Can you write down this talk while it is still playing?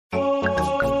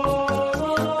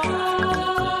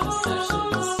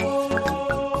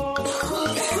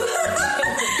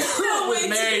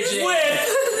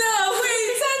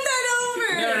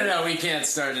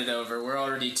started over. We're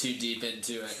already too deep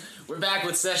into it. We're back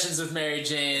with Sessions with Mary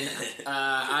Jane.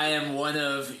 I am one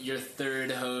of your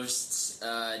third hosts,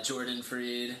 Jordan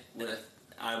Freed.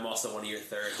 I'm also one of your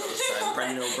third hosts. I'm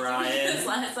Brendan O'Brien.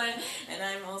 And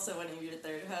I'm also one of your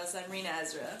third hosts. I'm Rena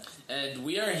Ezra. And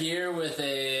we are here with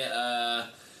a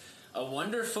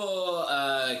wonderful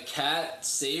cat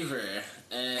saver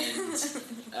and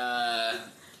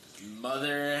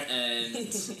mother and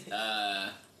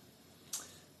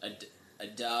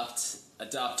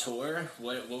adoptor.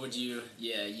 What would you?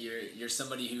 Yeah, you're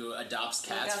somebody who adopts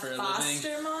cats for a living.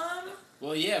 Foster mom.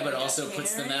 Well, yeah, but also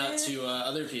puts them out to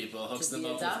other people, hooks them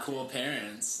up with cool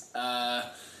parents.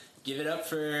 Give it up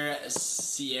for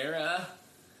Sierra.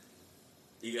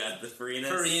 You got the Farina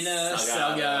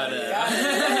Salgado.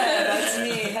 That's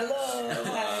me. Hello.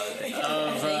 Thank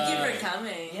you for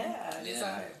coming. Yeah,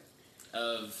 anytime.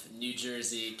 Of New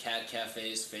Jersey Cat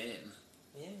Cafe's fame.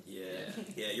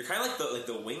 Yeah. You're kind of like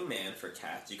the wingman for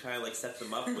cats. You kind of like set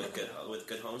them up with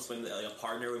good homes. When like a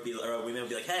partner would be, or a wingman would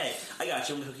be like, "Hey, I got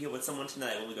you. I'm gonna hook you up with someone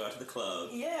tonight when we go out to the club."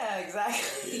 Yeah,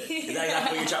 exactly. Is that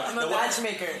exactly what your job? I'm a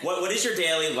matchmaker. What is your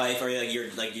daily life, or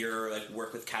your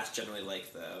work with cats generally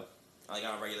like though? Like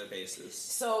on a regular basis.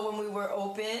 So when we were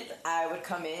open, I would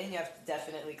come in. You have to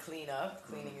definitely clean up.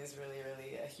 Cleaning is really,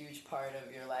 really a huge part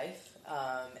of your life.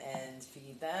 And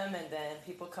feed them. And then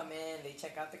people come in, they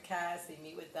check out the cats, they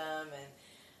meet with them, and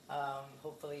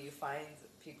hopefully you find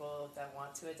people that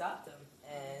want to adopt them.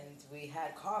 And we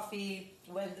had coffee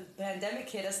when the pandemic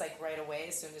hit us like right away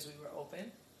as soon as we were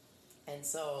open. And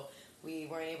so we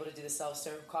weren't able to do the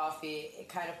self-serve coffee. It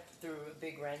kind of threw a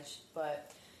big wrench, but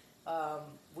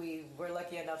we were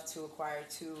lucky enough to acquire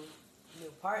 2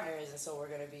 new partners, and so we're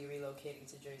going to be relocating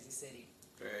to Jersey City.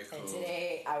 Very cool. And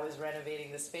today I was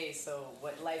renovating the space, so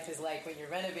what life is like when you're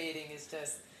renovating is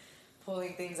just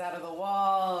pulling things out of the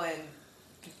wall and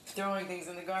throwing things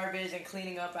in the garbage and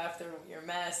cleaning up after your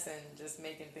mess and just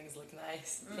making things look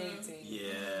nice, painting.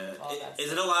 Yeah.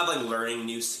 Is it a lot of like learning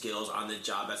new skills on the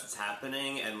job as it's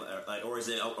happening, and or is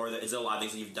it a lot of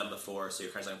things that you've done before, so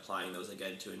you're kind of like applying those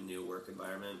again to a new work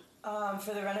environment?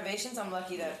 For the renovations, I'm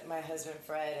lucky that my husband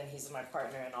Fred, and he's my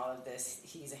partner in all of this.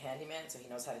 He's a handyman, so he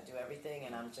knows how to do everything,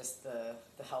 and I'm just the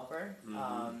helper.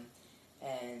 Mm-hmm.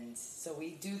 And so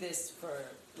we do this for,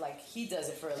 like, he does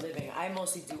it for a living. I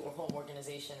mostly do home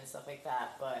organization and stuff like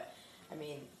that. But, I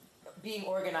mean, being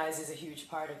organized is a huge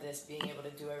part of this, being able to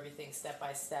do everything step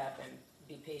by step and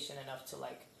be patient enough to,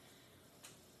 like,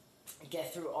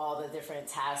 get through all the different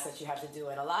tasks that you have to do.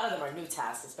 And a lot of them are new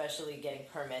tasks, especially getting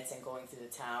permits and going through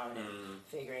the town and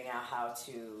figuring out how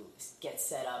to get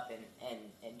set up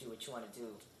and do what you want to do.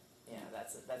 Yeah,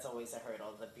 that's always a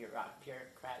hurdle, the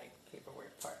bureaucratic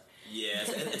paperwork part. Yeah,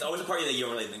 it's always a part that you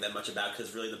don't really think that much about,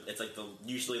 because really it's like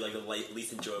usually the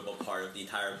least enjoyable part of the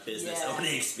entire business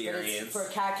owning experience. For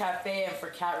Cat Cafe and for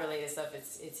cat related stuff,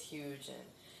 it's huge, and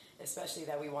especially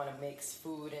that we want to mix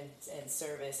food and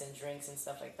service and drinks and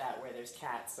stuff like that where there's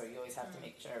cats, so you always have to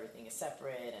make sure everything is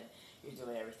separate and you're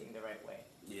doing everything the right way.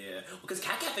 Yeah, because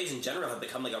cat cafes in general have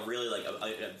become like a really like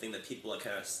a thing that people like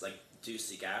kind of like do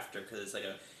seek after, because it's like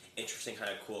a interesting kind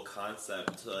of cool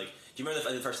concept. So like, do you remember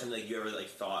the first time like you ever like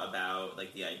thought about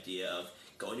like the idea of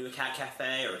going to a cat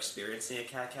cafe or experiencing a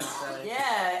cat cafe?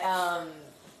 Yeah,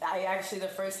 I actually, the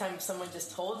first time someone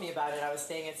just told me about it, I was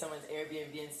staying at someone's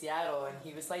Airbnb in Seattle, and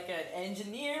he was like an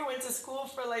engineer, went to school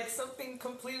for like something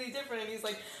completely different, and he's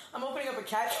like, I'm opening up a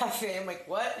cat cafe. I'm like,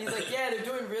 what? He's like, yeah, they're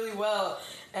doing really well,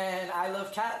 and I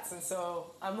love cats. And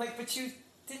so I'm like, but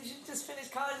didn't you just finish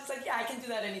college? It's like, yeah, I can do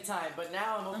that anytime, but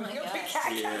now I'm opening up a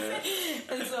cat cafe.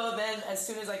 And so then as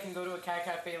soon as I can go to a cat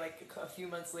cafe, like a few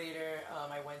months later,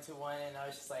 I went to one, and I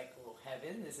was just like, oh,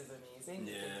 heaven, this is amazing.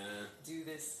 Yeah. Do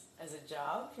this as a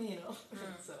job, you know?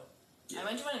 So I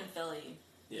went to one in Philly.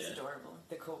 It was adorable.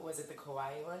 Was it the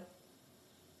Kawaii one?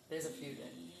 There's a few there.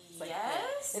 It's like,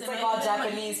 yes. It's like all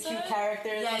Japanese cute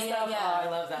characters and stuff. Yeah. Oh, I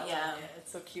love that one. Yeah,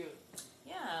 it's so cute.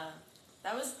 Yeah.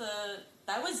 That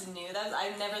was new.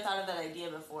 I never thought of that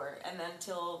idea before. And then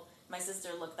until my sister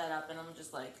looked that up, and I'm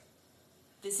just like,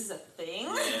 this is a thing?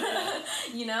 Yeah.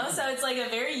 You know? So it's like a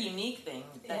very unique thing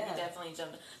that you definitely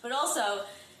jumped. But also,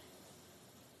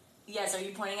 yes, are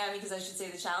you pointing at me because I should say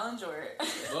the challenge, or?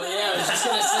 Well, yeah, I was just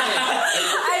gonna say.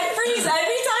 I freeze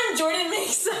every time Jordan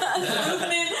makes a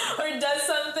movement or does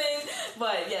something.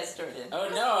 But yes, Jordan. Oh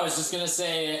no, I was just gonna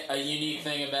say a unique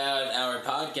thing about our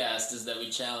podcast is that we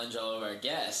challenge all of our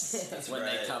guests when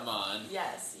they come on.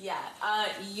 Yes, yeah.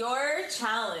 Your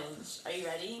challenge. Are you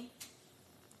ready?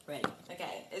 Ready.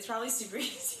 Okay, it's probably super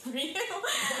easy for you.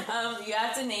 You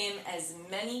have to name as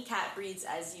many cat breeds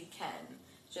as you can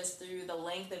just through the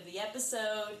length of the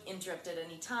episode, interrupt at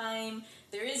any time.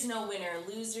 There is no winner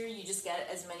or loser. You just get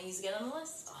as many as you get on the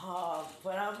list. Oh,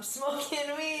 but I'm smoking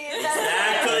weed.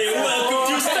 Exactly.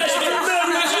 Welcome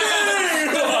to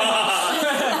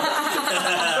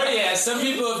But yeah, some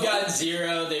people have gotten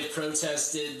 0. They've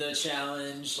protested the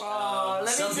challenge. Oh,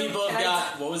 Some people have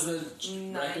got, what was the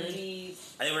record? 90.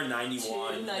 I think we're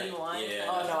 91. 91. Yeah.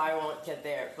 Oh no, I won't get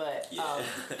there. But Yeah.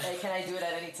 hey, can I do it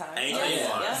at any time? Anytime you Yeah.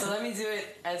 want. Yeah. So let me do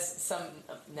it as some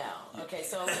now. Okay,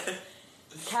 so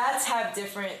cats have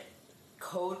different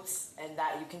coats, and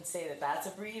that you can say that that's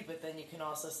a breed, but then you can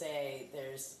also say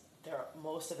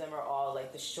most of them are all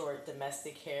like the short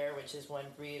domestic hair, which is one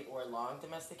breed, or long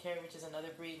domestic hair, which is another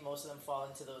breed. Most of them fall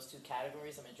into those two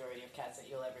categories. The majority of cats that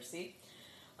you'll ever see,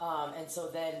 and so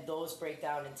then those break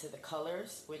down into the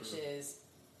colors, which is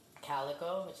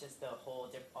calico, which is the whole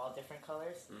all different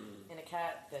colors in a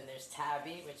cat. Then there's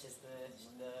tabby, which is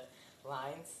the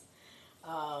lines,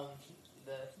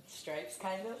 the stripes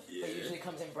kind of, but usually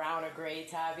comes in brown or gray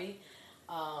tabby.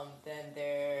 Then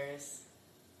there's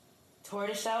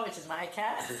tortoiseshell, which is my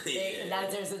cat. And now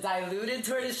there's a diluted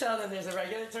tortoiseshell, then there's a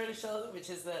regular tortoiseshell, which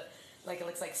is it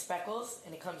looks like speckles,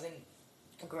 and it comes in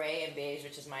gray and beige,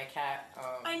 which is my cat.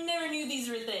 I never knew these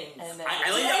were things. I Is like there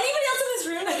that. anybody else in this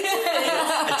room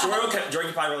that knows Jordan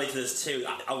can probably relate to this too.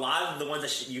 A lot of the ones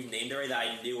that you've named already that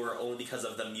I knew were only because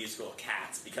of the musical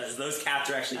Cats, because those cats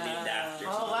are actually named after.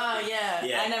 Oh wow, yeah.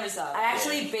 Yeah. I never saw it. I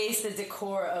actually based the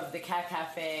decor of the Cat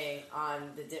Cafe on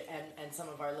and some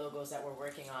of our logos that we're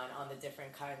working on the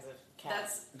different kinds of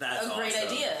cats. That's a great awesome.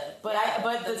 idea. But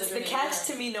That's a the great catch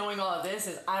idea. to me knowing all of this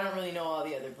is I don't really know all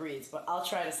the other breeds, but I'll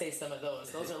try to say some of those.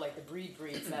 Those are like the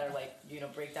breeds that are like,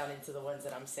 break down into the ones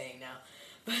that I'm saying now.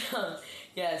 But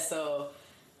yeah, so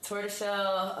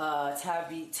tortoiseshell,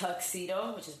 tabby,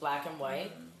 tuxedo, which is black and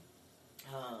white.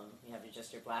 You have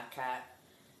just your black cat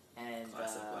and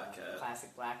Classic black cat.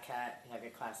 classic black cat. You have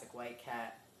your classic white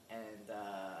cat and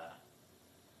the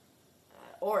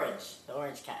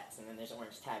orange cats, and then there's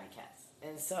orange tabby cats.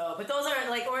 And so, but those aren't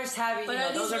like orange tabby. But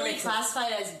are those these are really mixed.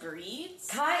 classified as breeds?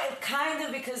 Kind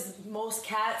of, because most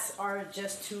cats are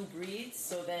just two breeds.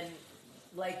 So then,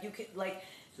 like you could like.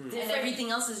 And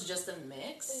everything else is just a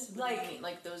mix? Like- What do you mean?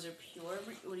 Like those are pure?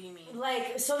 What do you mean?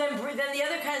 Like, so then the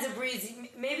other kinds of breeds,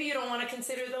 maybe you don't want to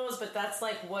consider those, but that's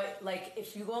like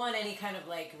if you go on any kind of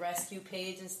like rescue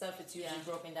page and stuff, it's usually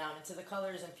broken down into the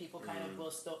colors, and people kind of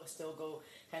will still go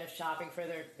kind of shopping for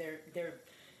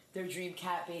their dream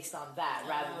cat based on that,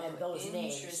 rather than those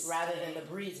names, rather than the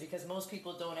breeds, because most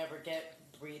people don't ever get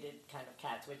breeded kind of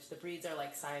cats, which the breeds are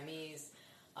like Siamese,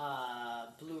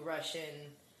 Blue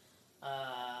Russian,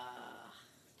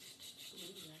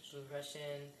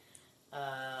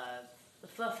 the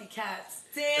fluffy cats.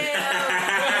 Damn!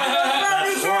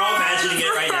 We're all imagining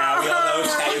it right now. We all know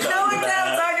which cat you're talking I'm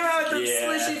about. talking about with the Yeah.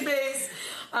 slishy face.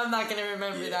 I'm not gonna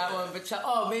remember that one,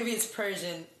 but maybe it's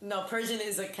Persian. No, Persian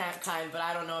is a cat kind, but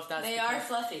I don't know if that's. They the are cat.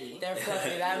 fluffy. They're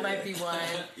fluffy. That might be one.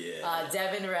 Yeah.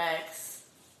 Devon Rex.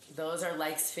 Those are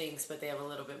like Sphinx, but they have a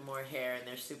little bit more hair, and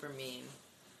they're super mean.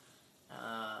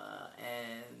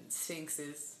 And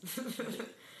Sphinxes.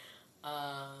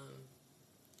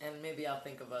 And maybe I'll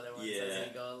think of other ones as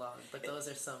we go along. But those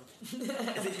are some.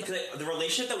 Because the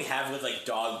relationship that we have with like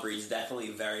dog breeds is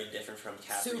definitely very different from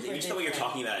cat breeds. Super You're still what you're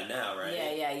different. talking about it now, right?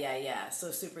 Yeah.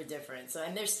 So super different. So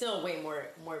and there's still way more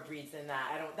breeds than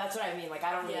that. That's what I mean. Like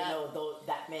I don't really know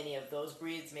that many of those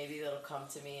breeds. Maybe they'll come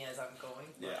to me as I'm going.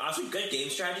 Yeah, honestly, good game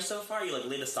strategy so far. You like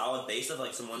laid a solid base of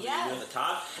like some ones that you do Yeah. at the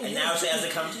top, and now as they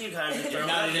come to you, kind of just throw them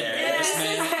Not out an there.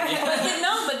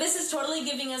 embarrassment. But this is totally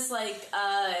giving us like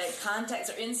context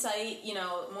or insight,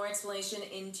 more explanation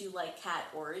into like cat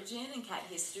origin and cat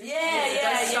history. It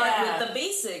does start with the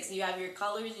basics. You have your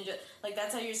colors and like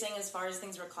that's how you're saying as far as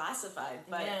things were classified.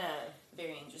 But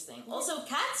very interesting. Also,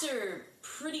 cats are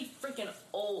pretty freaking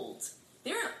old.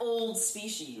 They're an old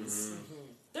species.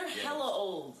 They're hella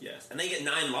old. Yes, and they get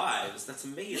 9 lives. That's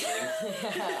amazing.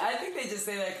 I think they just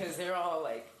say that because they're all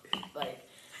like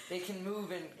they can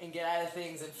move and get out of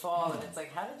things and fall, and it's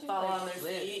like, how did you Fall like, on their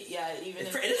live? feet. Yeah, even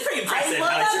if It is pretty impressive I love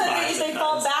how they that survive they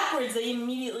fall sometimes. backwards. They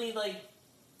immediately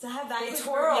to have that They quick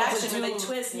twirl to reaction where they do,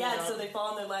 twist. you Yeah, know. so they fall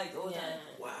on their legs all the time.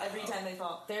 Wow. Every time they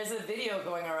fall. There's a video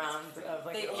going around of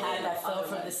like They a all cat that have fell other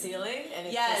from the legs. ceiling and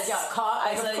it Yes. just got caught.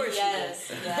 I Of said course yes.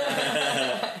 you Yeah. did.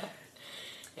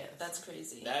 Yes. That's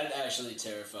crazy. That actually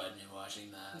terrified me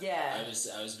watching that. Yeah. I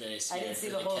was very I scared didn't see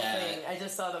for the whole cat. thing. I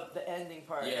just saw the ending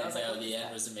part. Yeah, I was like, no, what the is end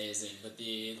that? was amazing, but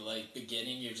the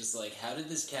beginning, you're just like, how did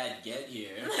this cat get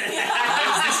here? Yeah,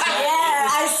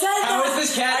 I said How that. is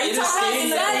this cat in a I state?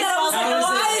 said that. I was How like, is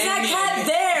why this is that ending? cat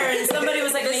there? And somebody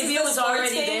was like, This maybe is it the was sword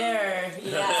already thing? there.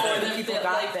 Yeah.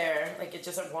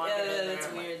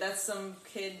 some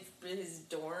kid in his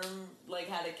dorm like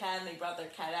had a cat and they brought their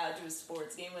cat out to a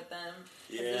sports game with them.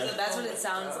 Yeah. That's what it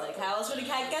sounds like. How else would a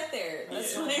cat get there?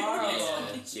 That's what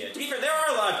horrible. Yeah. To be fair, there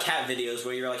are a lot of cat videos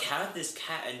where you're like, how did this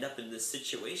cat end up in this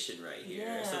situation right here?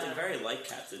 Yeah. So it's like very like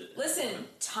cats. Listen,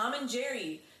 Tom and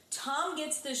Jerry. Tom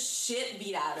gets the shit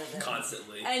beat out of him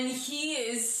Constantly. and he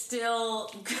is still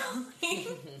going.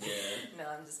 Yeah. No,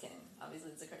 I'm just kidding.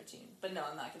 Obviously, it's a cartoon, but no,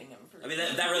 I'm not getting him for. I mean,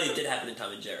 that really did happen in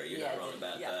Tom and Jerry. You're Yeah, not it wrong did.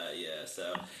 about Yeah. that. Yeah.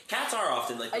 So cats are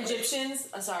often like Egyptians.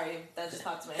 I'm sorry, that just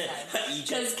popped in my head. Egypt.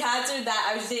 Because cats are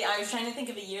that. I was trying to think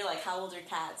of a year like how old are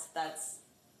cats?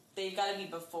 They've got to be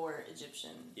before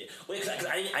Egyptian. Yeah, wait, because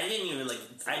I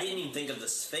didn't even think of the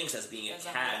Sphinx as being a As a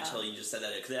cat cat. until you just said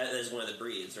that, because that is one of the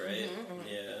breeds, right?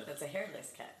 Yeah. That's a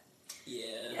hairless cat. Yeah.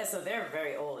 Yeah, so they're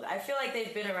very old. I feel like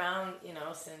they've been around,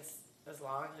 since as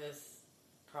long as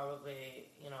probably,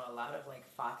 a lot of like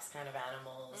fox kind of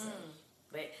animals.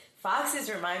 And foxes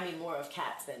remind me more of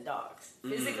cats than dogs.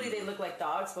 Physically, they look like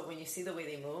dogs, but when you see the way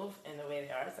they move and the way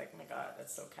they are, it's like, oh my god,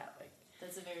 that's so cat-like.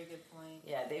 That's a very good point.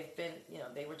 Yeah, they've been,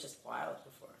 they were just wild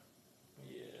before.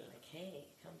 Yeah. Like, hey,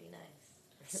 come be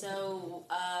nice. So,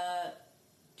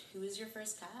 who is your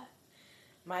first cat?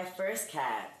 My first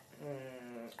cat,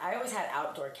 I always had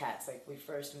outdoor cats. Like, we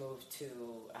first moved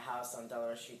to a house on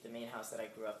Delaware Street, the main house that I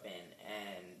grew up in.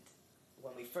 And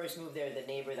when we first moved there, the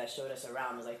neighbor that showed us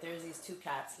around was like, there's these 2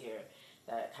 cats here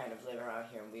that kind of live around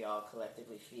here and we all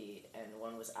collectively feed. And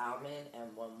one was Almond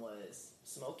and one was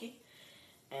Smokey.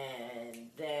 And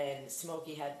then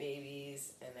Smokey had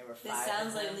babies, and there were 5 This sounds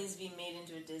of like them. it needs to be made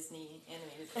into a Disney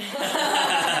animated film.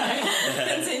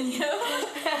 Continue.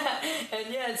 And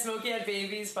yeah, Smokey had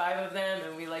babies, 5 of them,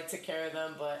 and we took care of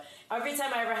them. But every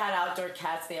time I ever had outdoor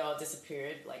cats, they all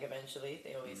disappeared. Like, eventually,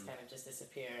 they always kind of just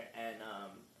disappear. And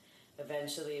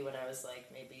eventually, when I was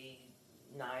maybe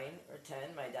 9 or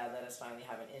 10, my dad let us finally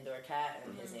have an indoor cat,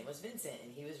 and his name was Vincent,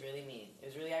 and he was really mean. It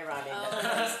was really ironic that the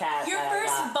first cat Your that I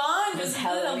first got bond was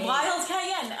hella with a mean. wild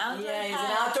cat, an outdoor Yeah, cat. he's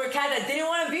an outdoor cat that didn't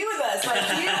want to be with us. Like,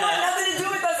 he didn't want nothing to do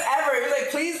with us ever. He was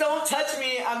like, please don't touch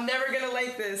me. I'm never going to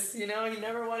like this. He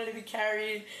never wanted to be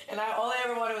carried. And all I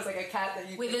ever wanted was, a cat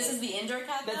that you Wait, this is the indoor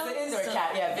cat, That's though? the indoor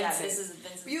cat, yeah, Yeah, Vincent. this is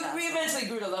Vincent's We cat.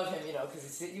 eventually grew to love him,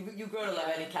 because you grow to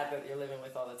love Yeah. any cat that you're living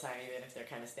with all the time, even if they're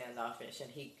kind of standoffish. And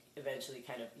he eventually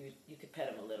kind of, you could pet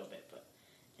him a little bit, but...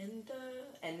 And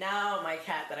now my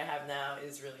cat that I have now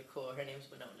is really cool. Her name's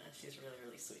Winona. She's really,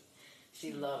 really sweet.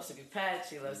 She loves to be pet.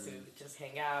 She loves to just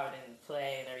hang out and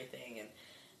play and everything.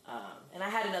 And I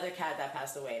had another cat that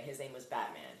passed away, and his name was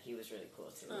Batman. He was really cool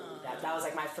too. That was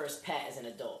my first pet as an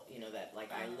adult. That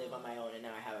I live on my own and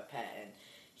now I have a pet, and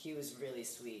he was really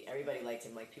sweet. Everybody liked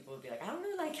him. People would be like, I don't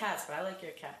really like cats, but I like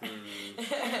your cat.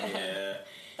 Yeah.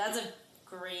 That's a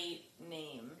great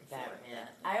name for Batman.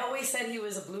 that. I always said he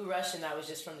was a blue Russian that was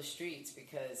just from the streets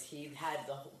because he had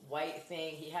the white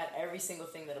thing. He had every single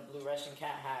thing that a blue Russian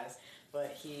cat has.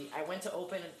 But I went to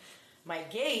open my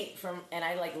gate and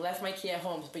I left my key at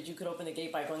home, but you could open the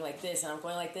gate by going like this, and I'm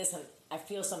going like this, and I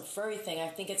feel some furry thing. I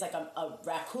think it's like a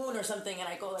raccoon or something, and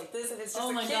I go like this, and it's just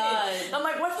Oh a my kitten. God. I'm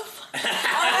like, what the fuck? It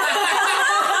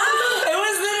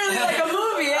was literally like a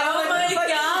movie. And Oh my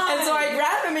God. And so I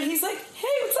grab him, and he's like, hey,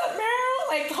 what's up, Meryl?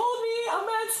 Hold me. I'm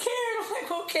not scared. I'm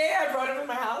like, okay. I brought him in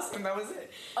my house, and that was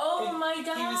it. Oh And my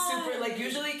god. He was super,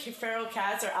 usually feral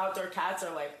cats or outdoor cats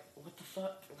are like, what the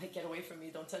fuck? Get away from me.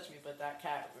 Don't touch me. But that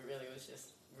cat really was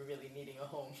just really needing a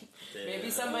home. Maybe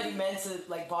somebody meant to,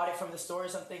 bought it from the store or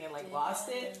something and, lost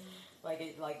it.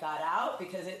 It, got out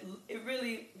because it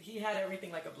really, he had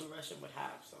everything like a blue Russian would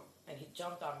have, so. And he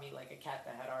jumped on me like a cat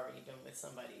that had already been with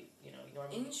somebody,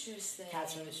 normally. Interesting.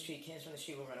 Kids from the street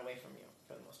will run away from you,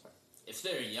 for the most part. If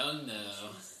they're young, though,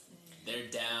 they're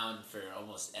down for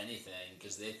almost anything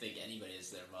because they think anybody is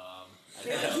their mom.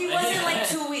 He wasn't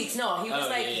 2 weeks. No, he was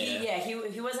yeah.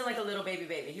 he wasn't like a little baby.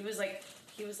 He was like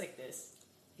this.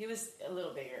 He was a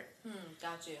little bigger.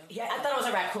 Got you. Yeah, I thought it was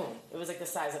a raccoon. It was the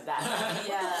size of that.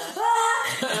 Yeah.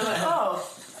 And I'm like, oh,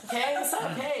 okay, what's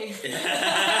up? Hey.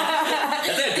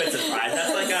 That's a good surprise.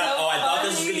 That's I thought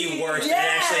this was going to be worse than it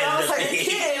Yeah, actually I ended was up like, being.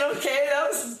 kid, okay, that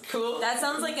was cool. That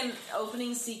sounds like an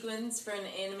opening sequence for an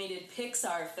animated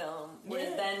Pixar film where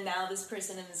Yeah. then now this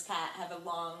person and this cat have a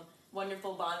long,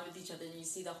 wonderful bond with each other and you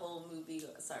see the whole movie.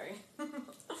 Sorry.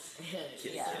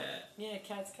 Yeah. Yeah,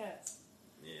 cats.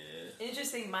 Yeah.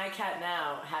 Interesting, my cat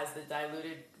now has the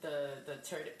diluted, the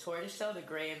tortoise shell, the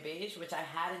gray and beige, which I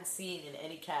hadn't seen in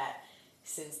any cat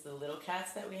since the little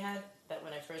cats that we had. That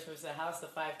when I first moved to the house, the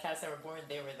 5 cats that were born,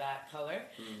 they were that color.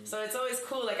 So it's always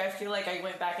cool. I feel like I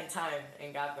went back in time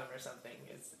and got them or something.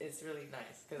 It's really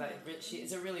nice because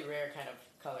it's a really rare kind of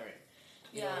coloring.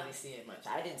 You don't really see it much.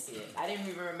 I didn't see it. I didn't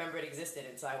even remember it existed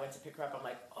until I went to pick her up. I'm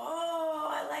like, oh,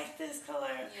 I like this color.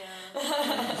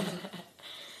 Yeah.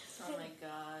 Oh my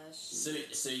gosh.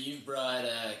 So you've brought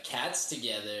cats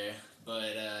together,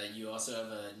 but you also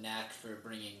have a knack for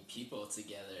bringing people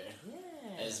together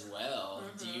as well.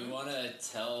 Do you want to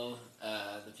tell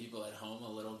the people at home a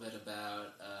little bit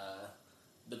about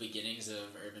the beginnings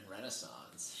of Urban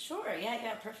Renaissance? Sure.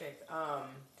 Yeah. Perfect.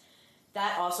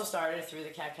 That also started through the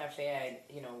Cat Cafe.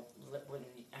 When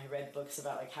I read books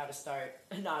about like how to start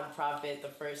a nonprofit, the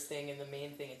first thing and the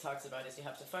main thing it talks about is you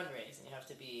have to fundraise and you have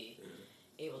to be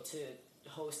able to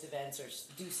host events or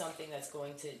do something that's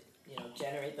going to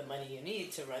generate the money you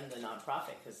need to run the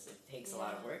nonprofit, because it takes a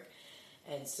lot of work.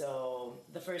 And so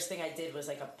the first thing I did was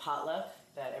like a potluck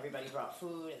that everybody brought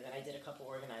food, and then I did a couple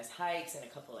organized hikes and a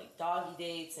couple like doggy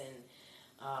dates, and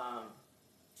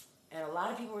a lot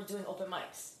of people were doing open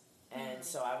mics. And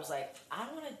so I was like, I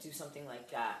don't want to do something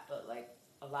like that, but like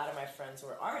a lot of my friends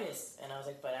were artists, and I was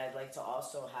like, but I'd like to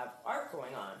also have art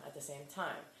going on at the same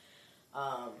time.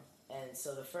 And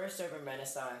so the first Urban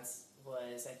Renaissance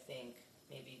was, I think,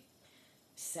 maybe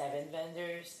 7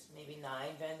 vendors, maybe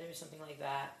 9 vendors, something like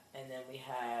that. And then we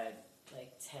had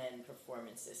like 10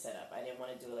 performances set up. I didn't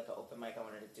want to do like an open mic. I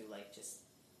wanted to do like just,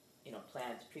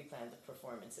 pre-planned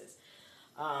performances.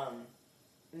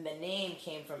 The name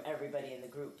came from everybody in the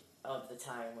group of the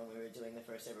time when we were doing the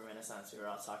first Urban Renaissance. We were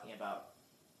all talking about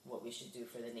what we should do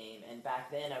for the name. And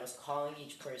back then I was calling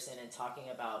each person and talking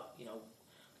about,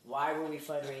 why were we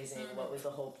fundraising, what was the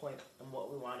whole point and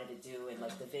what we wanted to do, and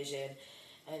like the vision.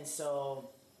 And so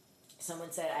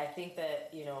someone said, I think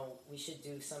that, we should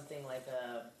do something like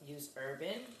use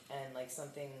urban, and like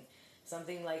something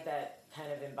like that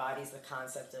kind of embodies the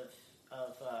concept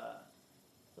of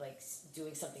like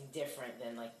doing something different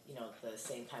than like, the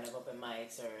same kind of open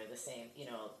mics or the same,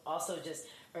 also just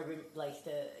urban, like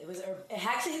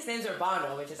actually his name's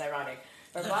Urbano, which is ironic.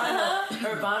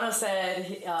 Urbano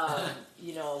said,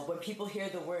 when people hear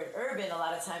the word urban, a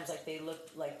lot of times like they look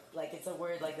like it's a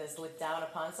word like that's looked down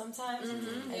upon sometimes,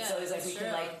 and so it's like we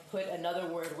can like put another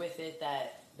word with it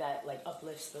that like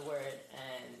uplifts the word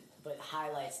but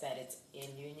highlights that it's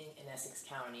in Union in Essex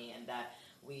County, and that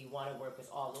we want to work with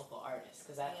all local artists,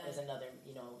 because that is another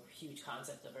huge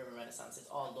concept of Urban Renaissance. It's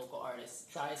all local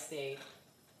artists, tri-state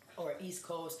or East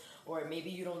Coast, or maybe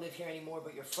you don't live here anymore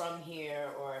but you're from here,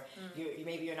 or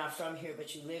maybe you're not from here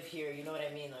but you live here, you know what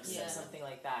I mean, like something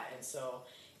like that. And so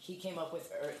he came up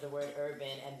with the word urban,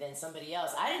 and then somebody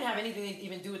else, I didn't have anything to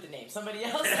even do with the name, somebody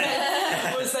else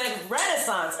said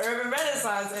Renaissance, Urban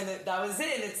Renaissance, and that was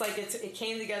it. And it's like it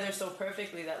came together so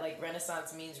perfectly that like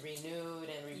Renaissance means renewed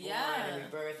and reborn and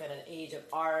rebirth at an age of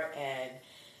art. And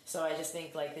so I just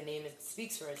think like the name, it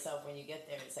speaks for itself when you get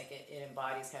there. It's like it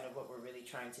embodies kind of what we're really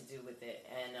trying to do with it.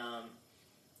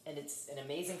 And it's an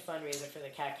amazing fundraiser for the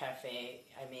Cat Cafe.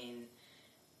 I mean,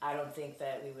 I don't think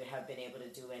that we would have been able to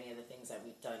do any of the things that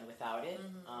we've done without it.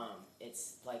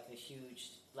 It's like a huge,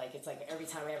 like it's like every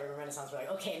time we have a Renaissance, we're like,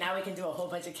 okay, now we can do a whole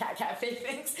bunch of Cat Cafe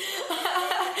things.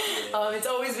 It's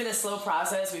always been a slow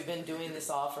process. We've been doing this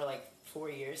all for like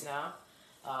 4 years now.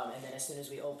 And then as soon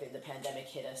as we opened, the pandemic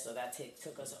hit us, so that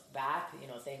took us back.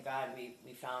 Thank God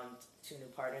we found 2 new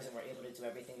partners and we're able to do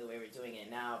everything the way we're doing it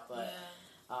now. But,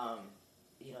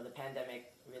 the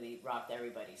pandemic really rocked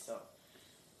everybody, so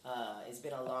it's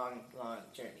been a long, long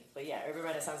journey. But yeah, Urban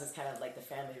Renaissance is kind of like the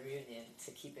family reunion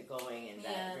to keep it going, and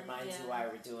that reminds you why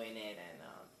we're doing it.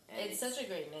 And it's such a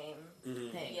great name.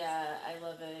 Thanks. Yeah, I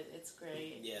love it. It's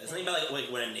great. Yeah, there's something about like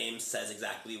when a name says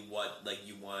exactly what like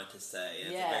you want it to say.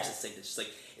 And it's very succinct. It's just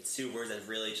like it's 2 words that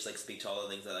really just like speak to all the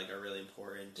things that like are really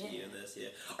important to you in this. Yeah.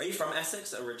 Are you from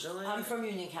Essex originally? I'm from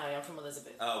Union County. I'm from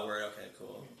Elizabeth. Oh, word. Okay,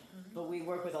 cool. But we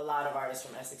work with a lot of artists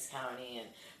from Essex County, and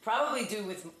probably do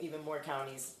with even more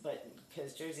counties, but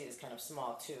because Jersey is kind of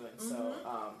small too, and so,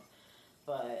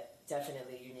 but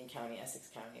definitely Union County, Essex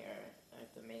County are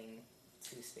the main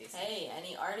 2 spaces. Hey,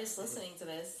 any artists listening to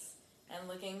this and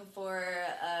looking for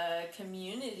a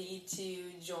community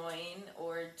to join,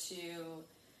 or to,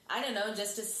 I don't know,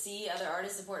 just to see other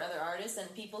artists, support other artists,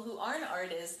 and people who aren't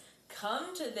artists,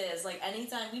 come to this. Like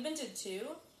anytime, we've been to 2.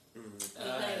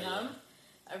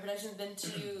 Our production's been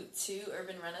to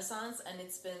Urban Renaissance, and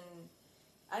it's been,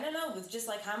 I don't know, with just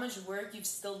like how much work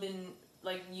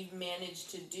you've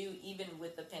managed to do even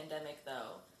with the pandemic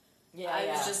though. I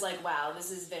was just like, wow,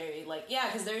 this is very like,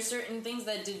 because there are certain things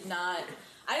that did not,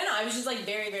 I don't know, I was just like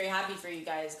very, very happy for you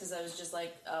guys, because I was just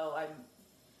like, I'm,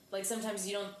 like sometimes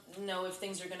you don't know if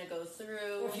things are going to go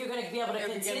through. Or if you're going to be able to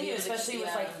continue, especially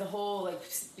with like the whole like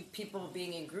people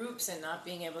being in groups and not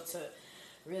being able to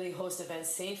really host events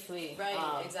safely.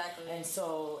 Right, exactly. And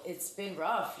so it's been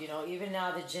rough, you know. Even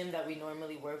now, the gym that we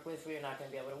normally work with, we're not going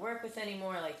to be able to work with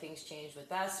anymore. Like, things changed with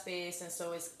that space, and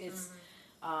so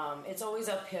it's always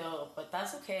uphill, but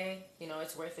that's okay. You know,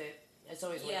 it's worth it. It's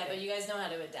always worth it. Yeah, but you guys know how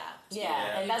to adapt.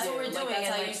 Yeah, and that's what we're doing. Like, that's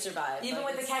and how you survive. Even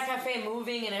like, with the Cat Cafe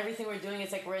moving and everything we're doing,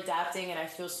 it's like we're adapting, and I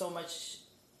feel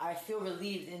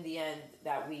relieved in the end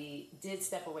that we did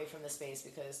step away from the space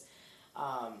because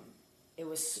it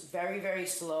was very, very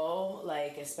slow,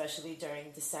 like, especially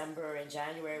during December and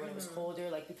January when it was colder,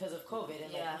 like, because of COVID.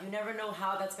 And, like, you never know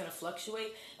how that's going to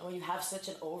fluctuate. And when you have such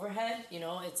an overhead, you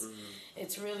know,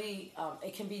 it's really,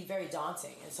 it can be very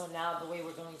daunting. And so now the way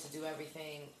we're going to do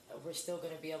everything, we're still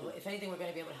going to be able, if anything, we're going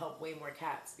to be able to help way more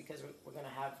cats because we're going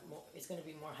to have more, it's going to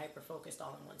be more hyper-focused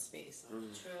all in one space.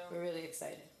 So we're really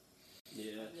excited.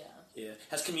 Yeah.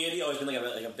 Has community always been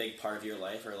like a big part of your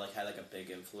life, or like had like a big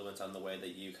influence on the way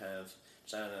that you kind of,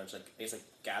 I don't know, just like I guess like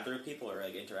gather with people or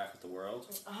like interact with the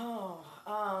world?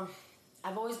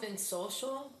 I've always been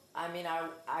social. I mean,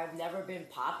 I've never been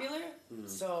popular,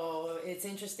 so it's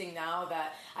interesting now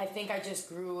that I think I just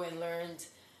grew and learned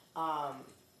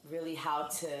really how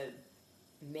to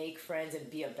make friends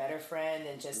and be a better friend,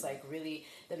 and just like really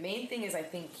the main thing is I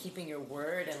think keeping your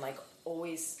word and like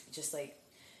always just like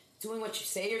doing what you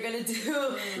say you're gonna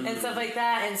do and stuff like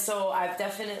that. And so I've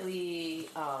definitely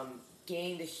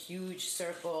gained a huge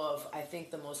circle of, I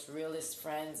think, the most realist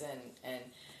friends and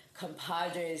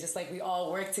compadres. Just like we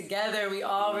all work together, we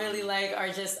all really like are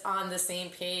just on the same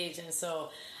page. And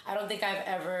so I don't think I've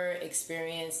ever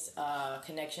experienced a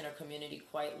connection or community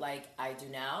quite like I do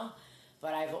now,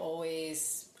 but I've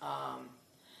always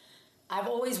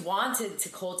wanted to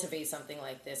cultivate something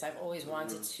like this. I've always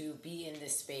wanted to be in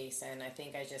this space, and I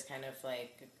think I just kind of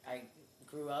like I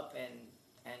grew up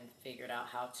and figured out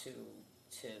how to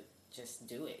just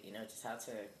do it. You know, just how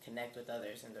to connect with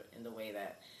others in the way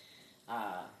that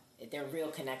they're real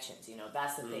connections. You know,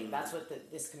 that's the thing. That's what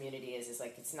this community is. It's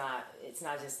like it's not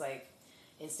just like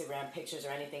Instagram pictures or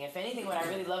anything. If anything, what I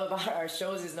really love about our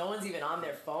shows is no one's even on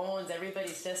their phones.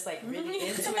 Everybody's just like really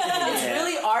into it. It's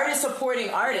really artists supporting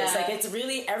artists. Like it's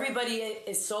really, everybody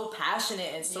is so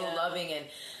passionate and so loving. And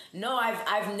no,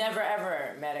 I've never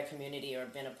ever met a community or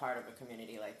been a part of a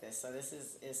community like this. So this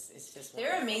is it's just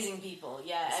they're amazing people.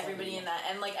 Yeah, it's everybody in that,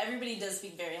 and like everybody does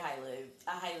speak very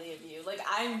highly of you. Like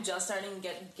I'm just starting to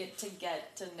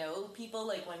get to know people.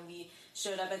 Like when we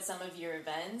showed up at some of your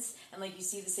events, and like you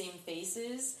see the same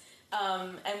faces.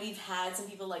 And we've had some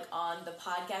people like on the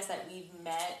podcast that we've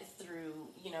met through,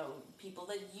 you know, people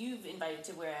that you've invited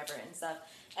to wherever and stuff.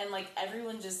 And like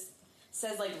everyone just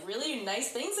says like really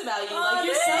nice things about you. Like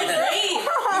you're so great.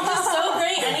 You're just so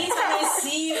great. Anytime I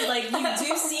see you, like you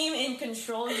do seem in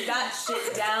control. You got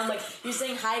shit down. Like you're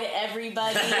saying hi to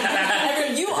everybody.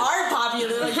 You are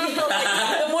popular. Like people,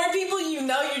 like the more people you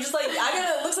know, you're just like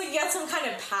it looks like you got some kind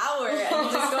of power. And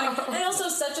you're just going. And also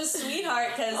such a sweetheart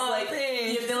because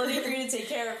the ability for you to take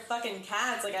care of fucking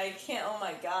cats. Like I can't. Oh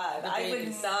my god, I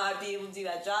would not be able to do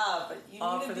that job. But you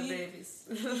all need for to be, the babies.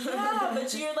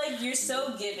 Yeah, but you're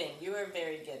so giving. You are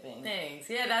very giving. Thanks.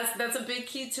 Yeah, that's a big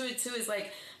key to it too. Is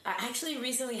like I actually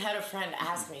recently had a friend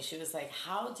ask me. She was like,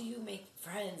 "How do you make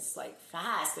friends like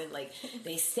fast and like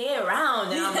they stay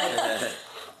around?" And I'm like,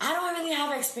 I don't really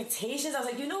have expectations. I was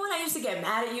like, you know what? I used to get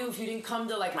mad at you if you didn't come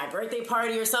to like my birthday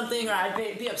party or something, or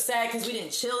I'd be upset because we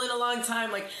didn't chill in a long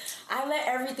time. Like I let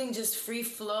everything just free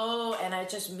flow, and I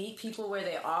just meet people where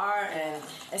they are, and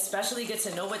especially get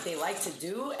to know what they like to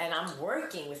do. And I'm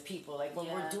working with people like when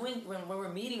we're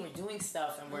meeting, we're doing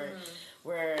stuff, and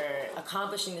we're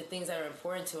accomplishing the things that are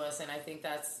important to us. And I think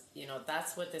that's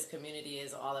what this community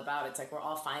is all about. It's like we're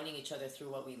all finding each other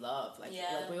through what we love. Like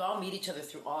we all meet each other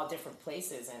through all different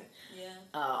places and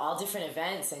all different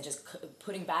events, and just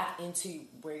putting back into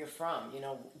where you're from. You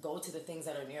know, go to the things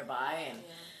that are nearby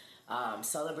and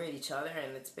celebrate each other.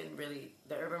 And it's been really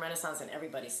the urban renaissance and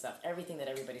everybody's stuff. Everything that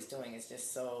everybody's doing is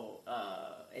just so.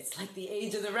 It's like the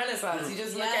age of the Renaissance. You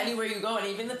just look anywhere you go, and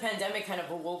even the pandemic kind of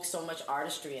awoke so much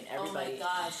artistry in everybody. Oh my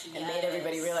gosh! And made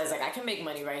everybody realize like I can make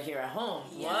money right here at home.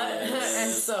 Yes. What?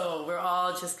 And so we're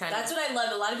all just kind of. That's what I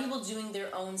love. A lot of people doing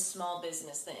their own small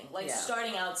business thing, like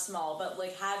starting out small, but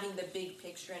like having the big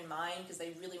picture in mind because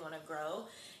they really want to grow.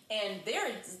 And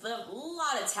there's a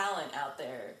lot of talent out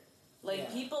there.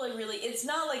 Like, people are really... It's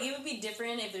not like... It would be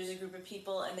different if there's a group of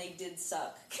people and they did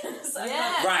suck.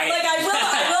 Right. Like,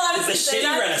 I will honestly say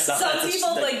that. Renaissance. Some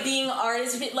people, like, being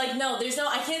artists... Like, no, there's no...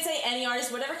 I can't say any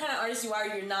artist. Whatever kind of artist you are,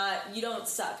 you're not... You don't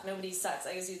suck. Nobody sucks,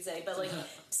 I guess you'd say. But, like,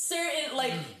 certain...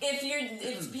 Like,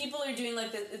 if people are doing,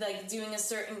 like, doing a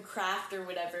certain craft or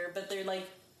whatever, but they're, like...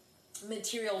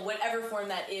 material, whatever form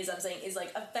that is, I'm saying, is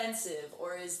like offensive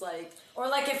or is like, or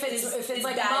like if it's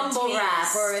like mumble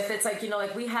rap, or if it's like, you know,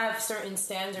 like we have certain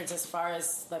standards as far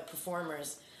as like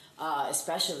performers,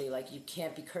 especially like you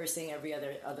can't be cursing every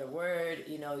other word.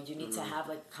 You know, you need to have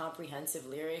like comprehensive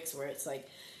lyrics where it's like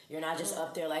you're not just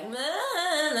up there like, nah,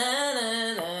 nah,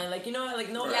 nah, nah. Like, you know, like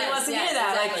nobody wants to hear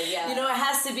that. Exactly, like, you know, it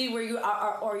has to be where you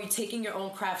are, or you're taking your own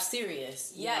craft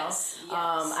serious. You know? Exactly.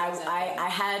 I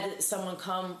had someone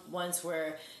come once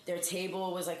where their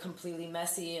table was like completely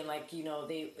messy, and like, you know,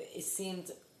 it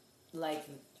seemed like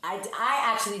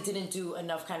I actually didn't do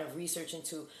enough kind of research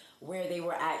into where they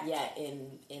were at yet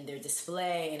in their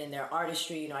display and in their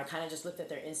artistry. You know, I kind of just looked at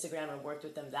their Instagram and worked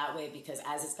with them that way, because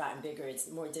as it's gotten bigger, it's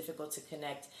more difficult to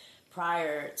connect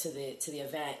prior to the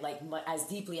event, like as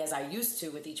deeply as I used to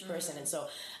with each person. And so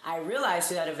I realized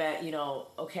through that event, you know,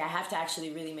 okay, I have to actually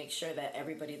really make sure that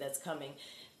everybody that's coming,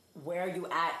 where are you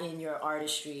at in your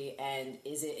artistry, and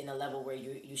is it in a level where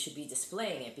you should be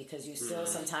displaying it, because you still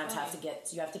sometimes have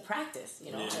to practice,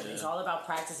 you know. And it's all about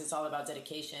practice, it's all about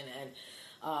dedication. And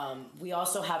we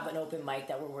also have an open mic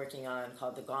that we're working on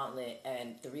called The Gauntlet,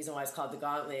 and the reason why it's called The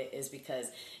Gauntlet is because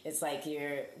it's like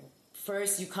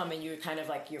first you come and you're kind of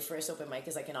like, your first open mic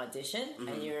is like an audition,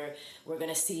 and we're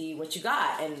gonna see what you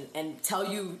got and tell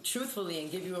you truthfully and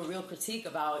give you a real critique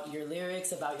about your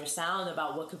lyrics, about your sound,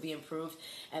 about what could be improved.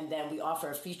 And then we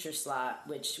offer a feature slot,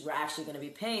 which we're actually going to be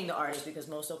paying the artist, because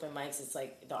most open mics, it's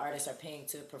like the artists are paying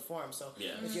to perform. So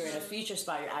if you're in a feature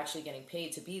spot, you're actually getting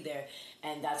paid to be there,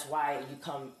 and that's why you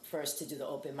come first to do the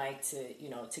open mic, to, you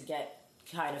know, to get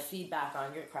kind of feedback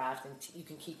on your craft, and you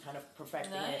can keep kind of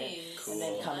perfecting it, and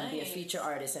then come and be a feature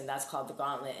artist, and that's called The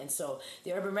Gauntlet. And so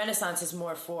the Urban Renaissance is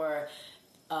more for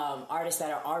artists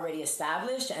that are already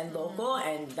established and local,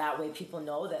 and that way people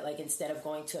know that, like, instead of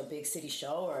going to a big city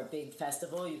show or a big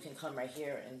festival, you can come right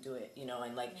here and do it, you know.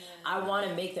 And like, I want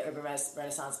to make the Urban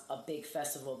Renaissance a big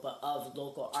festival, but of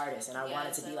local artists, and I want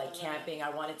it to be like camping. I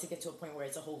want it to get to a point where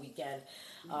it's a whole weekend.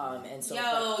 And so,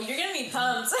 you're gonna be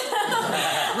pumped.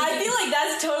 I feel like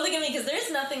that's totally gonna be, because there's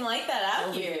nothing like that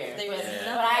out here. But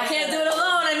I can't do it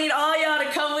alone. I need all y'all to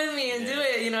come with me and do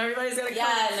it. You know, everybody's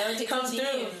gotta come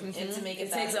through. And to make it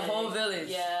takes a whole village.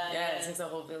 Yeah, it takes a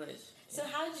whole village. So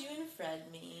how did you and Fred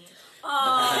meet?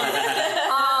 I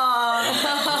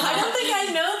don't think I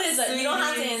know this. You don't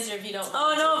have to answer if you don't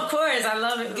want to. No, of course. I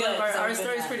love it. Good. Our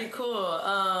story's pretty cool.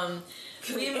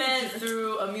 We met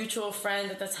through a mutual friend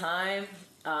at the time,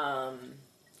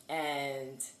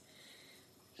 and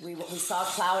we saw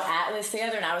Cloud Atlas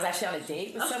together, and I was actually on a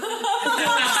date with someone. It was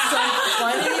so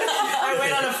funny. I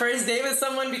went on a first date with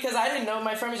someone because I didn't know.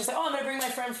 My friend was just like, oh, I'm going to bring my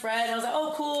friend Fred. And I was like,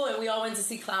 oh, cool. And we all went to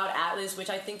see Cloud Atlas, which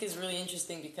I think is really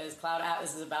interesting, because Cloud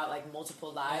Atlas is about, like,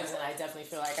 multiple lives, and I definitely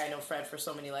feel like I know Fred for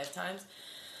so many lifetimes.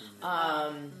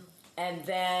 And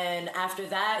then after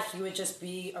that, he would just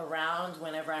be around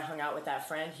whenever I hung out with that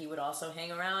friend. He would also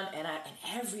hang around, and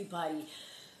everybody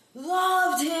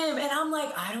loved him, and I'm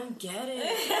like, I don't get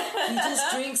it. He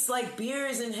just drinks like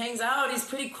beers and hangs out. He's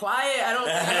pretty quiet. I don't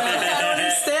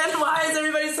understand, why is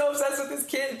everybody so obsessed with this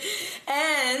kid.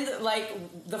 And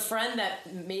like, the friend that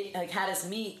had us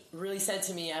meet really said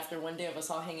to me after one day of us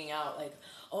all hanging out, like,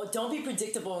 oh, don't be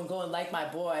predictable and go and like my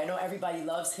boy. I know everybody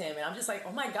loves him. And I'm just like,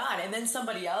 oh my God. And then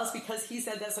somebody else, because he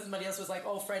said that, somebody else was like,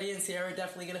 oh, Freddie and Sierra are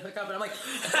definitely going to hook up. And I'm like,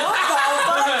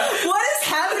 what is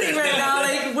happening right now?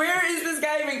 Like, where is this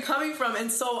guy even coming from? And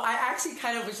so I actually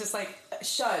kind of was just like,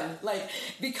 shunned. Like,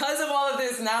 because of all of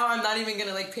this, now I'm not even going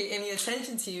to like pay any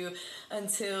attention to you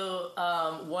until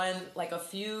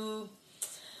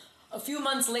a few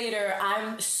months later,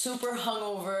 I'm super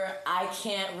hungover. I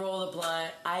can't roll a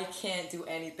blunt. I can't do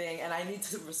anything. And I need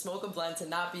to smoke a blunt to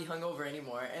not be hungover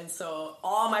anymore. And so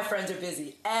all my friends are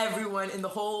busy. Everyone in the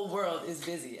whole world is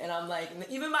busy. And I'm like,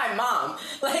 even my mom.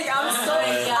 Like, I'm like,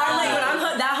 when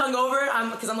I'm that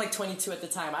hungover, because I'm like 22 at the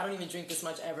time. I don't even drink this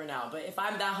much ever now. But if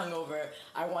I'm that hungover,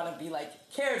 I want to be like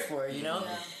cared for, you know?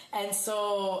 Yeah. And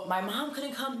so my mom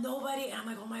couldn't come, nobody. And I'm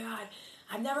like, oh my God.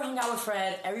 I've never hung out with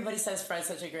Fred. Everybody says Fred's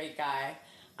such a great guy.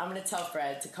 I'm going to tell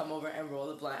Fred to come over and roll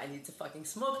a blunt. I need to fucking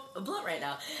smoke a blunt right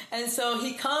now. And so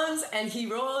he comes and he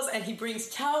rolls and he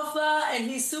brings chowfa and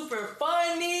he's super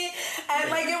funny. And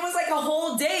like, it was like a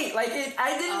whole date. Like,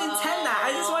 I didn't intend that.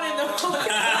 I just wanted to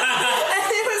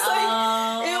and it was like,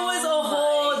 it was a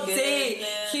whole date.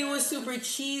 He was super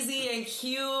cheesy and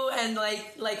cute, and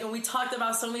like, and we talked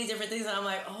about so many different things, and I'm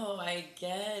like, oh, I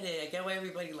get it. I get why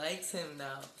everybody likes him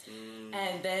now.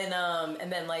 And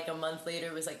then like a month later,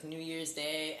 it was like New Year's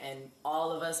Day, and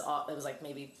all of us, it was like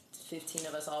maybe 15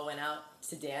 of us all went out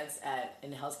to dance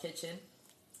in Hell's Kitchen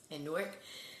in Newark.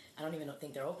 I don't even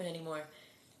think they're open anymore.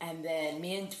 And then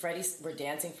me and Freddie were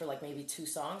dancing for like maybe 2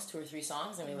 or 3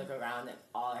 songs, and we look around and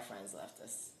all our friends left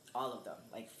us. All of them.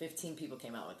 Like 15 people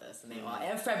came out with us, and they all,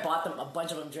 and Fred bought them a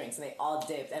bunch of them drinks, and they all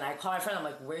dipped. And I called my friend, I'm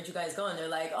like, where'd you guys go? And they're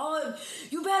like, oh,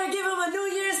 you better give him a New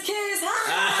Year's kiss.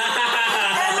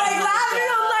 And like laughing,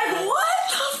 I'm like, what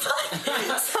the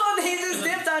fuck? So they just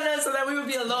dipped on us so that we would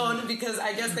be alone, because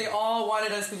I guess they all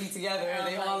wanted us to be together.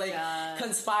 They all like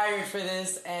conspired for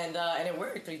this, and it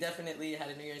worked. We definitely had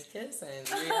a New Year's kiss, and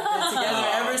we have been together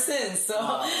ever since. So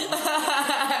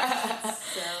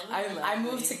I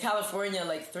moved to California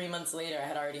like 3 months later. I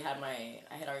had already had my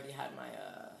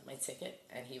ticket,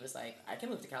 and he was like, I can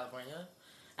move to California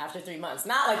after 3 months.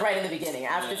 Not like right in the beginning.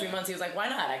 After 3 months, he was like, why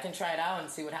not? I can try it out and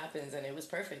see what happens. And it was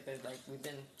perfect. Like, we've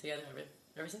been together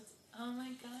ever since. Oh my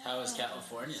god. How was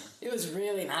California? It was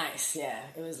really nice. Yeah,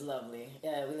 it was lovely.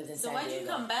 Yeah, we lived in San Diego. So why'd you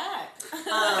come back?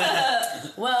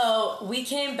 Well, we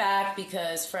came back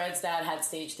because Fred's dad had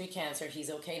stage 3 cancer. He's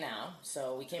okay now.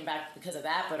 So we came back because of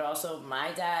that. But also,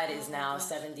 my dad is now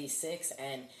 76,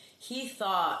 and he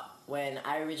thought, when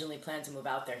I originally planned to move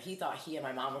out there, he thought he and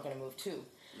my mom were going to move too.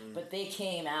 But they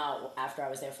came out after I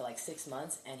was there for like 6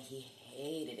 months, and he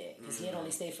hated it because he had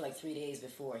only stayed for like 3 days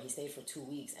before. He stayed for 2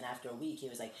 weeks, and after a week, he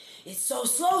was like, "It's so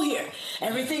slow here.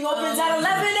 Everything opens at 11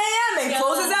 a.m. and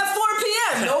closes at 4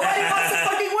 p.m. Nobody wants to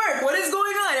fucking work. What is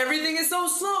going on? Everything is so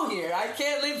slow here. I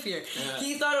can't live here." Yeah.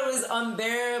 He thought it was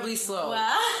unbearably slow,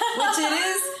 which it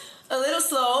is. A little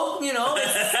slow, you know.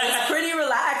 It's pretty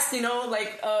relaxed, you know.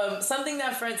 Like something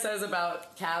that Fred says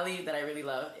about Cali that I really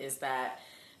love is that,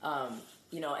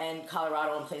 you know, and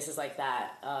Colorado and places like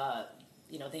that,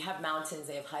 you know, they have mountains,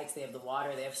 they have hikes, they have the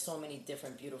water, they have so many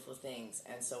different beautiful things.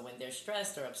 And so when they're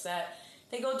stressed or upset,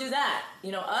 they go do that.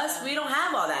 You know, us, we don't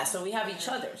have all that, so we have each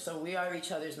other. So we are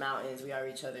each other's mountains, we are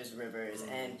each other's rivers,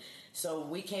 and so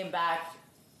we came back.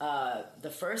 The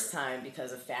first time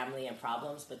because of family and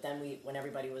problems, but then when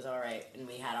everybody was all right and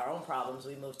we had our own problems,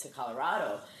 we moved to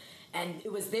Colorado. And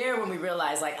it was there when we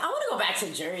realized, like, I want to go back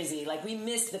to Jersey. Like, we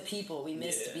missed the people. We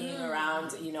missed being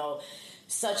around, you know,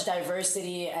 such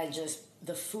diversity and just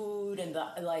the food and the,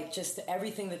 like, just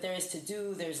everything that there is to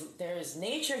do. There's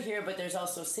nature here, but there's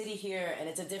also city here, and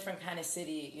it's a different kind of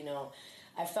city, you know.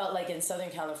 I felt like in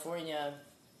Southern California,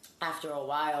 after a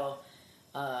while,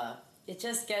 it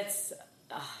just gets...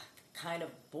 kind of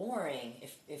boring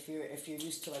if you're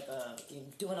used to like you're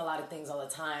doing a lot of things all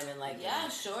the time and like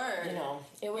you know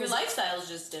it was your lifestyle is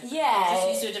just different. Yeah, you're just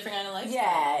used to a different kind of lifestyle.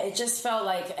 Yeah, it just felt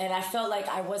like, and I felt like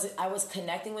I was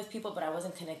connecting with people, but I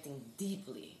wasn't connecting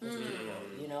deeply with people.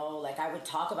 You know, like I would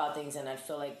talk about things, and I'd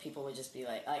feel like people would just be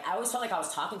like I always felt like I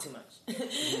was talking too much,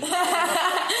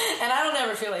 and I don't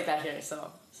ever feel like that here.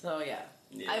 So yeah.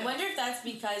 I wonder if that's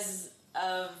because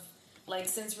of. Like,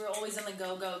 since we're always on the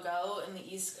go in the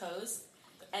East Coast,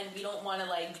 and we don't want to,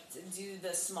 like, do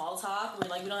the small talk, we're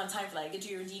like, we don't have time for that. Get to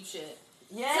your deep shit.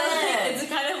 Yeah. So, like, it's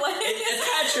kind of like... It's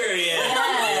kind of true,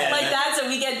 yeah. Like that, so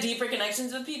we get deeper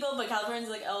connections with people, but California's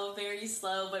like, very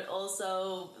slow, but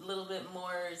also a little bit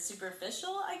more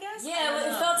superficial, I guess? Yeah,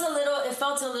 it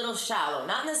felt a little shallow.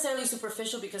 Not necessarily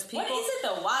superficial, because people... What is it,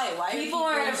 though? Why? Why people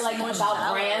aren't, like,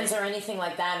 about brands or anything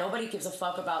like that. Nobody gives a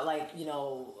fuck about, like, you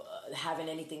know... having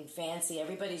anything fancy.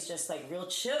 Everybody's just like real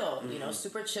chill, you know,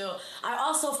 super chill. I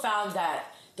also found that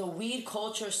the weed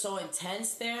culture is so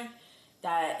intense there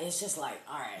that it's just like,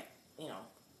 all right, you know,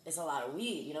 it's a lot of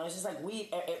weed, you know, it's just like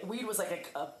weed was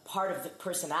like a part of the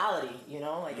personality, you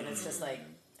know, like, and it's just like,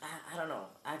 I don't know,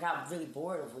 I got really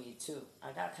bored of weed too.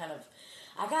 I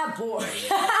got bored.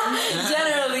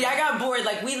 Generally, I got bored.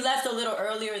 Like, we left a little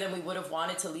earlier than we would have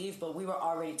wanted to leave, but we were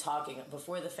already talking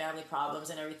before the family problems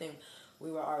and everything.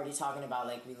 We were already talking about,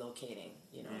 like, relocating,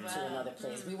 you know, to another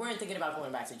place. We weren't thinking about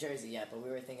going back to Jersey yet, but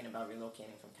we were thinking about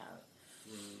relocating from Cali.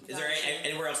 Is there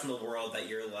anywhere else in the world that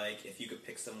you're like, if you could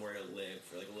pick somewhere to live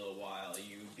for like a little while,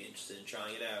 you'd be interested in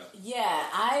trying it out? Yeah,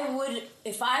 I would.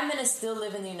 If I'm gonna still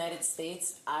live in the United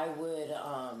States, I would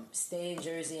stay in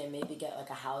Jersey and maybe get like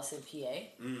a house in PA,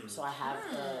 so I have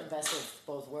the best of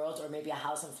both worlds, or maybe a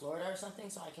house in Florida or something,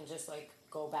 so I can just like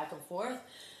go back and forth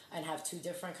and have 2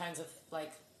 different kinds of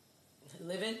like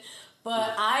living.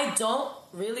 But I don't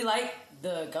really like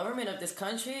the government of this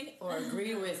country or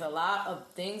agree with a lot of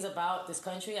things about this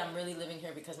country. I'm really living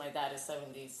here because my dad is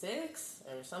 76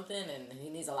 or something, and he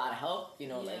needs a lot of help. You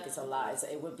know, like, it's a lot.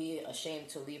 It would be a shame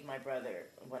to leave my brother,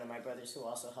 one of my brothers who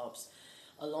also helps,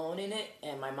 alone in it,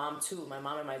 and my mom too. My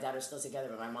mom and my dad are still together,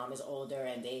 but my mom is older,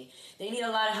 and they need a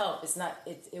lot of help.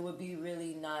 It would be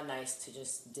really not nice to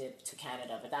just dip to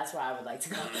Canada, but that's where I would like to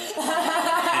go.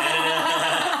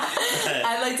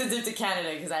 I'd like to dip to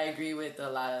Canada because I agree with a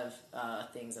lot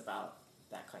of things about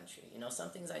that country. You know, some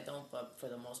things I don't, but for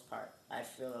the most part, I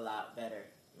feel a lot better.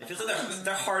 It feels like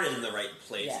their heart is in the right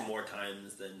place more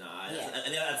times than not. Yeah. I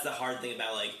think that's the hard thing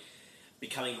about like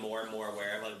becoming more and more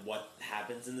aware of like what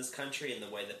happens in this country and the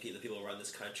way that the people who run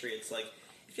this country. It's like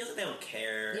it feels like they don't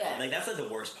care. Yeah. Like that's like the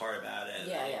worst part about it.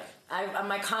 Yeah, like, yeah.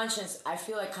 My conscience, I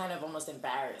feel like kind of almost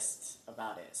embarrassed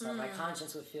about it. So my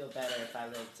conscience would feel better if I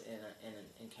lived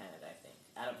in Canada, I think.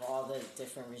 Out of all the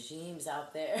different regimes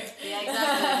out there. Yeah,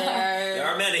 exactly. There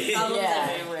are many.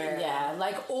 Everywhere. Yeah,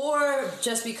 like, or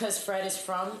just because Fred is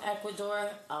from Ecuador,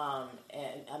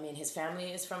 and I mean, he's from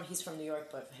New York,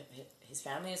 but his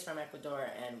family is from Ecuador,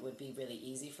 and would be really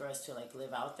easy for us to, like,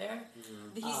 live out there.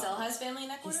 Mm-hmm. He still has family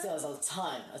in Ecuador? He still has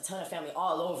a ton of family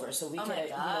all over, so we could,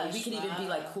 we could even be,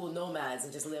 like, cool nomads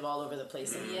and just live all over the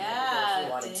place if we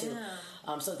wanted to.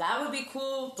 So that would be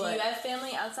cool, but... Do you have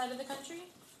family outside of the country?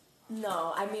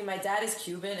 No, I mean, my dad is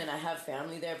Cuban, and I have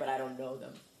family there, but I don't know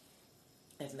them.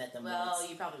 I've met them once.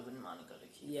 You probably wouldn't want to go to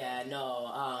Cuba. Yeah, no,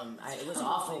 it was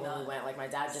awful when we went. Like, my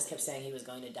dad just kept saying he was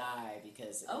going to die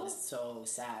because it was so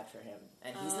sad for him.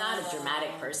 And he's not a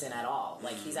dramatic person at all.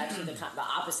 Like, he's actually the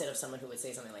opposite of someone who would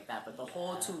say something like that. But the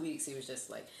whole 2 weeks, he was just,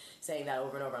 like, saying that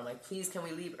over and over. I'm like, please, can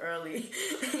we leave early?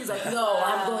 He's like, no,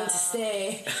 I'm going to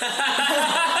stay. But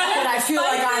I feel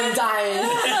like I'm dying.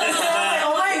 Like,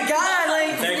 oh my God,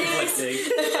 like, very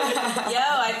conflicting. Yo,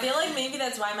 I feel like maybe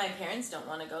that's why my parents don't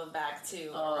want to go back to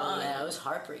Iran. Yeah, it was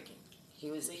heartbreaking.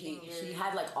 He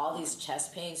had like all these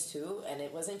chest pains too, and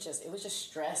it was just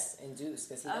stress induced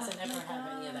because he doesn't ever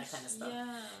have any of that kind of stuff.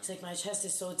 Yeah. He's like, my chest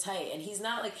is so tight, and he's the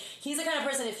kind of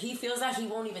person, if he feels that, he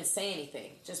won't even say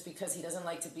anything just because he doesn't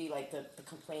like to be like the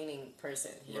complaining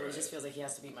person. He always just feels like he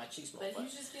has to be machismo. But he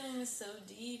was just feeling this so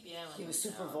deep, he was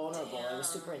super vulnerable. It was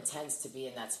super intense to be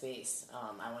in that space.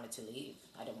 I wanted to leave.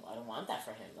 I don't want that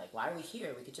for him. Like, why are we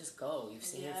here? We could just go. You've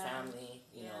seen your family.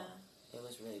 You know, it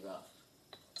was really rough.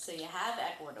 So you have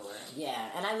Ecuador. Yeah,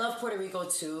 and I love Puerto Rico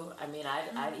too. I mean,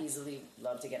 I'd easily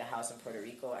love to get a house in Puerto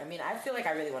Rico. I mean, I feel like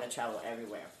I really want to travel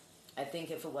everywhere. I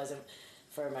think if it wasn't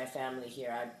for my family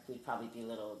here, we'd probably be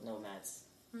little nomads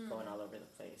going all over the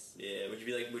place. Yeah, would you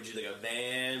do like a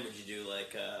van? Would you do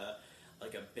like a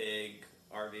big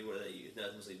RV? What do they use? No,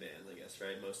 it's mostly vans, I guess,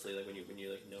 right? Mostly like when you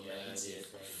like nomad.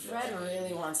 Fred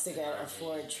really wants to get a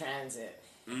Ford Transit.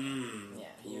 Yeah,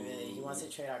 he wants to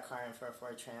trade our car in for a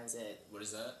Ford Transit. What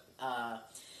is that?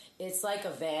 It's like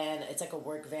a van. It's like a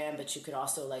work van, but you could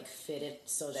also like fit it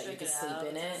so that you could sleep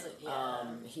in it.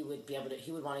 He would be able to.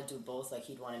 He would want to do both. Like,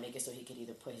 he'd want to make it so he could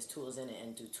either put his tools in it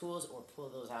and do tools, or pull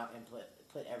those out and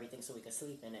put everything so we could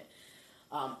sleep in it.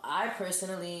 I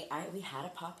personally, we had a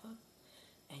pop up,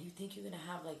 and you think you're gonna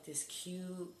have like this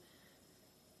cute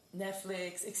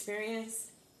Netflix experience?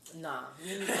 Nah.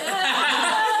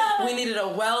 We needed a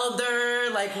welder.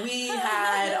 Like, we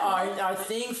had our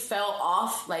thing fell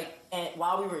off, like, and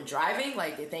while we were driving.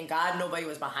 Like, thank God nobody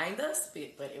was behind us,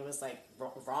 but it was like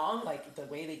wrong. Like, the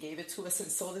way they gave it to us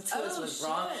and sold it to us was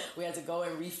wrong. We had to go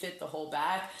and refit the whole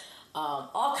back.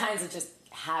 All kinds of just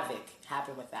havoc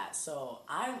happened with that. So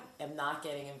I am not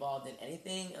getting involved in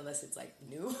anything unless it's like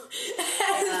new.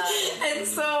 And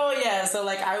so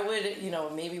like, I would,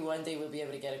 maybe one day we'll be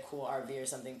able to get a cool RV or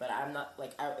something, but I'm not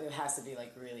like, it has to be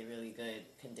like really, really good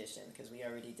condition, because we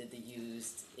already did the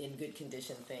used in good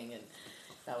condition thing, and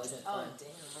that wasn't fun. Oh,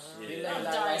 damn.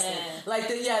 Yeah. Darn it. Like,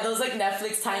 those like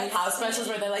Netflix tiny house specials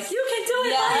where they're like, you can do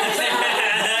it,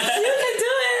 you can do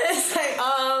it. It's like,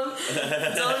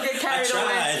 don't get carried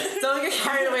away. Don't get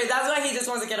carried away. That's why he just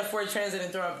wants to get a Ford Transit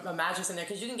and throw a mattress in there,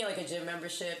 because you can get like a gym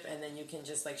membership, and then you can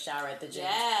just like shower at the gym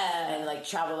and like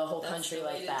travel the whole country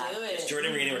like that.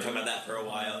 Jordan and Renee were talking about that for a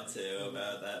while too,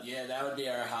 about that. Yeah, that would be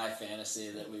our high fantasy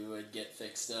that we would get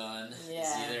fixed on. Yeah.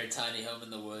 It's either a tiny home in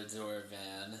the woods or a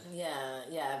van. Yeah,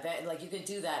 like, you could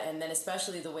do that, and then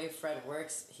especially the way Fred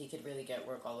works, he could really get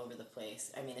work all over the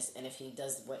place. I mean, and if he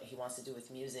does what he wants to do with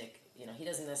music, he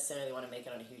doesn't necessarily want to make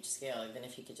it on a huge scale. Even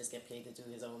if he could just get paid to do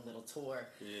his own little tour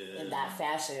in that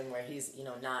fashion, where he's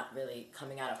not really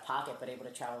coming out of pocket, but able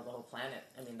to travel the whole planet.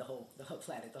 I mean, the whole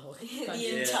planet, the whole country.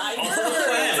 The entire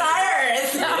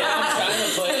Earth. I'm trying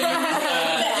to play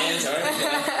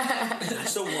Antarctica.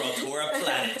 That's a world tour, a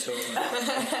planet tour.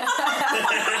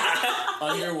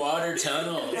 Underwater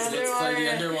tunnels. Let's play the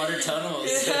underwater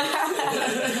tunnels.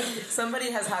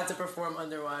 Somebody has had to perform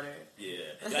underwater.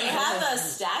 Yeah. They have a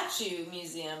statue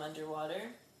museum underwater.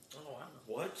 Oh, wow.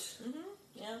 What? Mm-hmm.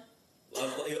 Yeah.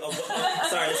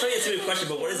 Sorry, this might be a stupid question,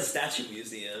 but what is a statue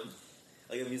museum?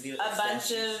 Like a museum? A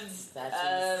bunch of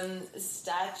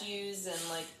statues and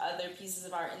like other pieces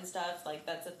of art and stuff. Like,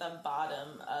 that's at the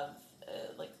bottom of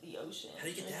like the ocean. How do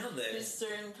you get down there? There's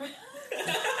certain.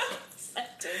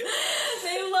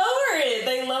 They lower it.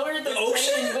 They lower the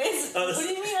ocean. What do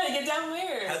you mean? How to get down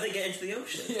where? How do they get into the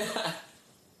ocean? Yeah.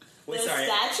 Wait, the sorry.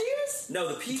 statues? No,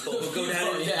 the people who go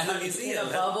down into the In museum. a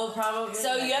bubble, probably.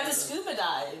 So you have to scuba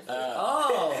dive.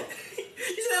 Oh.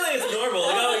 You sound like it's normal.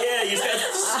 Like, oh yeah, you just got to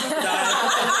scuba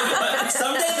dive.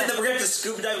 Someday we're going to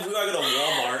scuba dive if we gotta go to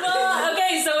Walmart. Well,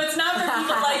 okay, so it's not for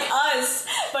people like us,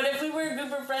 but if we were a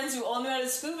group of friends who all knew how to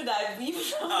scuba dive, we would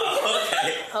probably... Oh,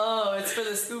 okay. Oh, it's for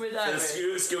the scuba For divers.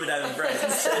 the scuba diving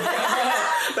friends.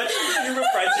 But you were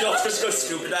friends, you all just go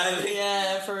scuba diving.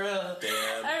 Yeah, for real.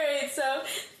 Damn. Alright, so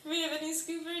we have any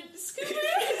scuba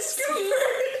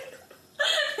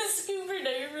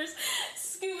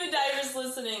divers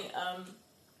listening.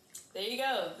 There you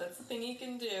go. That's the thing you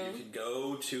can do. You could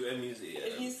go to a museum.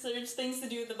 If you search things to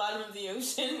do at the bottom of the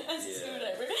ocean as a scuba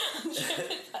diver on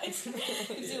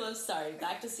TripAdvisor. Sorry,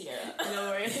 back to Sierra. No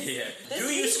worries. Yeah. Do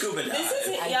you scuba dive?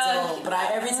 I don't, but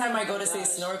every time I go to say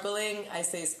snorkeling, I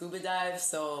say scuba dive,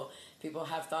 so people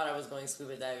have thought I was going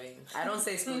scuba diving. I don't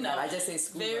say scuba dive, I just say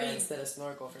scuba instead of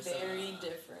snorkel for some reason. Very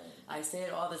different. I say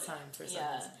it all the time for some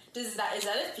reason. Is that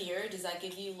a fear? Does that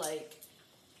give you, like...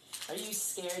 Are you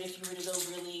scared if you were to go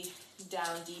really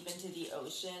down deep into the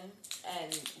ocean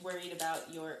and worried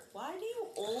about your... Why do you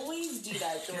always do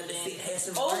that, Jordan?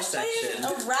 section.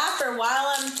 A rapper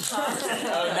while I'm talking.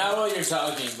 Oh, not while you're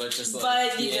talking, but just like...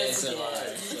 But you the just ASMR.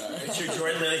 did. Sorry. It's true,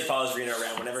 Jordan literally follows Rena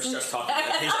around whenever she starts talking.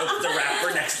 He opens the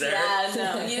rapper next to her. Yeah,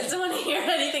 no. You just don't want to hear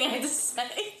anything I have to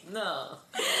say. No.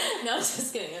 No,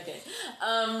 just kidding. Okay.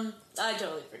 I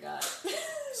totally forgot.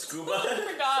 Scuba? I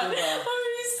forgot. Scuba. What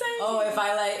were you saying? Oh, if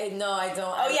I like... No, I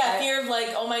don't. Oh, yeah, fear of,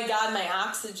 like, oh my god, my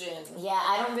oxygen. Yeah,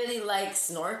 I don't really like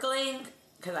snorkeling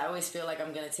because I always feel like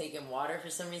I'm going to take in water. For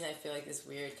some reason, I feel like this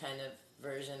weird kind of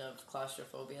version of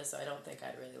claustrophobia, so I don't think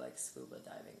I'd really like scuba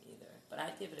diving either. But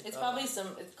I'd give it a go. It's probably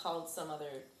it's called some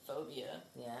other phobia.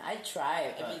 Yeah, I'd try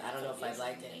it, but I don't know if I'd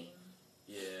like it.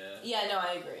 Yeah. Yeah, no,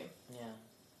 I agree. Yeah.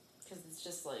 Because it's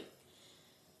just like...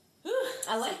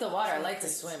 I like the water. I like to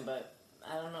swim, but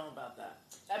I don't know about that.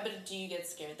 But do you get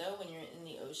scared, though, when you're in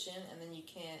the ocean and then you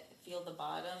can't feel the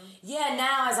bottom? Yeah,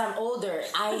 now as I'm older,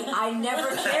 I never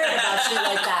cared about shit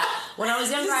like that. When I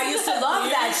was younger, I used to love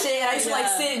that shit. I used to like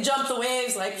sit and jump the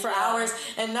waves like for hours.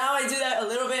 And now I do that a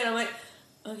little bit and I'm like,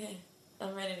 okay,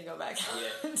 I'm ready to go back to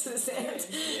the sand.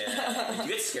 Yeah. Do you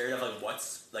get scared of like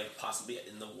what's like possibly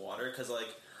in the water? Because like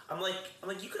I'm like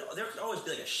there could always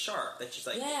be like a shark that just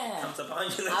like comes up on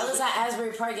you. I was at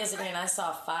Asbury Park yesterday and I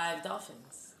saw 5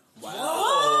 dolphins. Wow.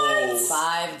 Whoa.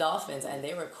 5 dolphins, and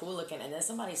they were cool looking, and then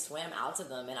somebody swam out to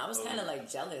them, and I was kind of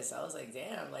like jealous. I was like,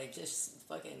 damn, like just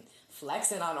fucking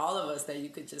flexing on all of us that you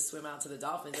could just swim out to the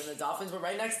dolphins, and the dolphins were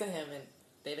right next to him, and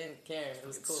they didn't care. It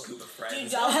was cool. Scuba Do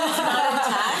friends. dolphins not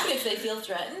attack if they feel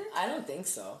threatened? I don't think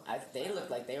so. They looked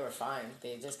like they were fine.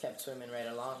 They just kept swimming right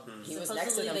along. He was Supposedly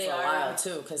next to them they for a are- while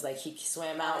too, because like he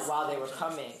swam out while they were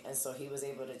coming, and so he was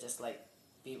able to just like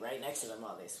be right next to them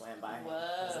while they swam by him. It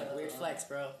was like weird flex,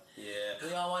 bro. Yeah.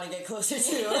 We all want to get closer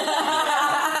to.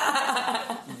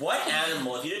 What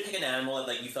animal? If you did pick an animal that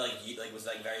like you felt like was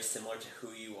like very similar to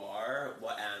who you are,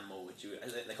 what animal would you?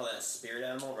 They call that a spirit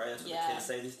animal, right? That's what the kids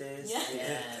say these days.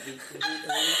 Yeah.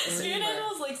 Spirit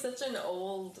animal is like such an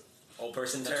old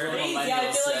person That's term. what Crazy, millennials I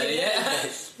feel like say,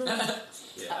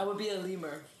 it yeah. I would be a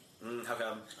lemur. How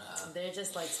come? They're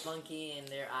just like spunky and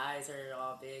their eyes are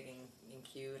all big and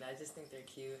cute. I just think they're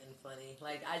cute and funny.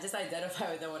 Like I just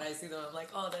identify with them when I see them. I'm like,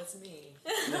 oh, that's me.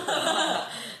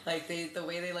 Like the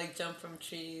way they like jump from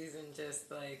trees and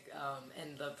just like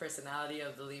and the personality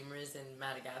of the lemurs in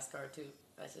Madagascar too.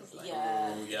 That's just like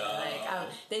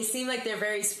they seem like they're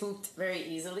very spooked very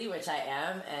easily, which I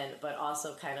am, but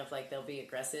also kind of like they'll be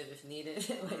aggressive if needed.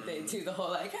 Like they do the whole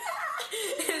like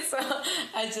so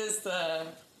I just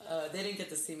they didn't get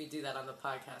to see me do that on the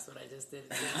podcast, what I just did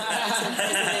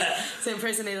to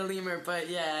impersonate a lemur, but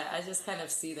yeah, I just kind of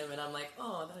see them and I'm like,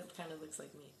 oh, that kind of looks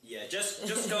like me. Yeah,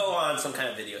 just go on some kind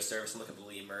of video service and look up a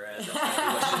lemur and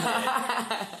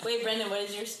Wait, Brendan, what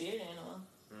is your spirit animal?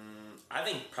 I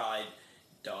think probably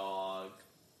dog.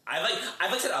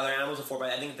 I've looked at other animals before,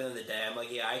 but I think at the end of the day, I'm like,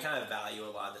 I kind of value a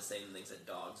lot of the same things that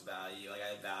dogs value. Like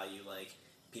I value like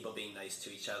people being nice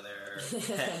to each other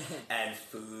and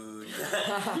food.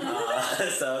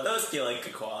 So those feel like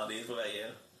good qualities. What about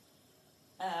you?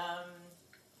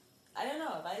 I don't know.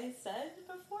 Have I said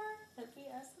before? Have we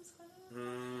asked this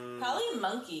question? Probably a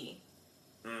monkey.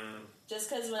 Just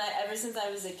because ever since I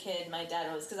was a kid, my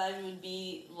dad was, because I would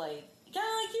be like, Kind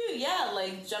of like you, yeah,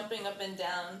 like jumping up and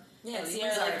down. Yeah, and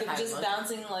lemurs like are just kind of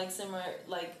bouncing like somewhere,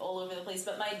 like all over the place.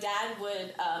 But my dad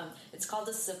would, it's called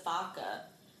a sifaka,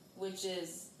 which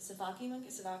is Sifaka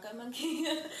monkey.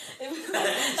 That's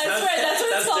right. That's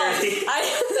what it's called.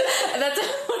 That's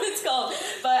what it's called.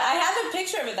 But I have a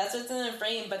picture of it. That's what's in the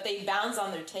frame. But they bounce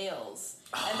on their tails,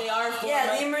 and they are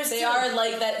lemurs. They are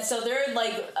like that. So they're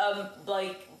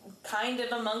like kind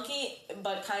of a monkey,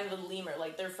 but kind of a lemur.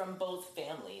 Like they're from both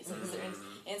families, like their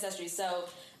ancestry. So,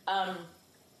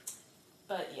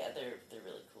 but yeah, they're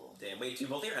really cool. Damn. Wait, do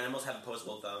both your animals have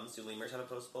opposable thumbs? Do lemurs have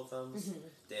opposable thumbs?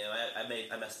 Damn,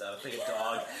 I messed up. Like a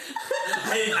dog.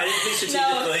 I didn't think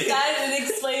strategically. No, that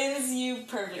explains you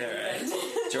perfectly.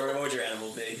 Right. Jordan, what would your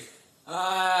animal be?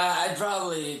 I'd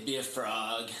probably be a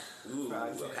frog. Ooh,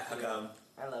 Frogs are how cute. come?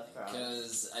 I love frogs.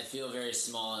 Because I feel very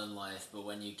small in life, but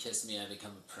when you kiss me, I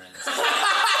become a prince.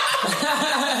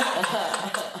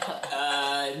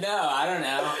 No, I don't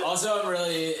know. Also,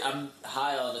 I'm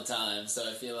high all the time, so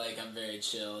I feel like I'm very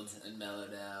chilled and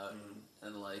mellowed out.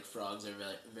 And like frogs are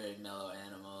very, very mellow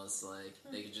animals. Like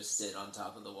they could just sit on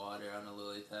top of the water on a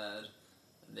lily pad,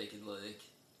 and they could like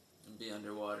be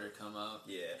underwater, come up.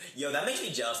 Yeah, yo, that makes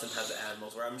me jealous sometimes of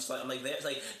animals. Where I'm like, there's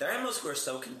like there are animals who are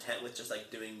so content with just like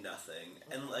doing nothing,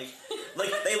 and like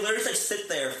they literally like sit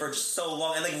there for just so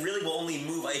long, and like really will only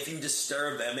move if you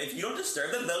disturb them. If you don't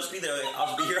disturb them, they'll just be there. Like,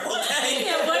 I'll be here all day.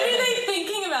 Yeah, what are they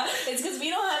thinking about? It's because we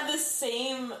don't have the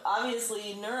same,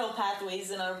 obviously, neural pathways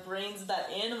in our brains that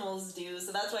animals do.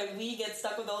 So that's why we get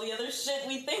stuck with all the other shit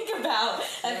we think about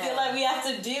and feel like we have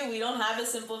to do. We don't have a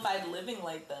simplified living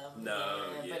like them. No,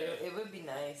 but it would be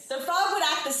nice. The frog would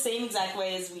act the same exact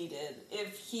way as we did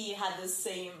if he had the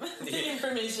same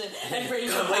information and brain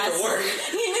capacity. Work.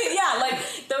 Yeah, like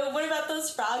what about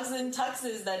those frogs in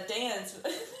tuxes that dance?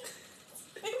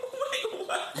 Wait,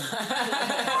 what?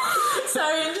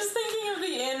 Sorry, I'm just thinking of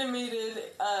the animated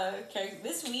character.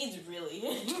 This weed's really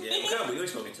Yeah, what kind of weed are we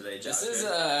smoking today, Josh? This is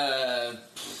I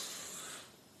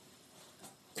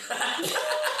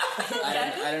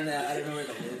don't know where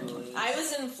the label is. I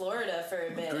was in Florida for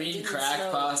a bit. Green Didn't crack,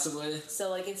 smoke, possibly. So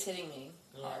like it's hitting me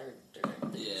harder.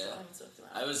 Yeah. So I haven't smoked in a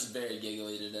while. I was very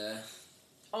giggly today.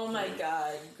 Oh my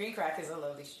god. Green crack is a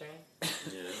lovely strain.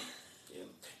 Yeah.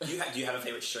 Do you have a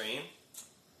favorite strain?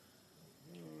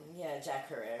 Yeah, Jack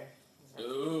Herrera.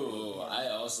 Ooh, I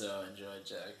also enjoyed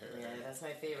Jack Herrera. Yeah, that's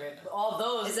my favorite. All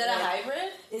those. Is that a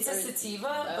hybrid? It's a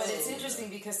sativa, but it's Oh. interesting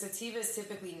because sativa is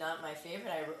typically not my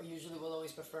favorite. I usually will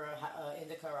always prefer a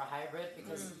indica or a hybrid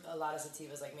because a lot of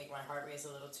sativas like make my heart race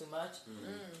a little too much.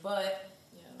 But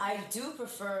I do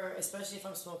prefer, especially if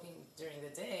I'm smoking during the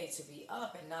day, to be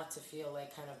up and not to feel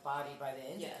like kind of bodied by the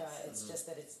indica. Yes. It's just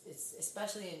that it's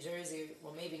especially in Jersey.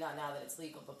 Well, maybe not now that it's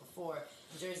legal, but before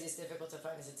in Jersey, it's difficult to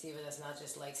find a sativa that's not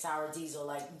just like sour diesel,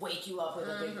 like wake you up with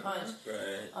a big punch.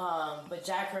 Right. But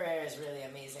Jack Herrera is really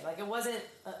amazing. Like it wasn't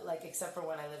like except for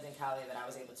when I lived in Cali that I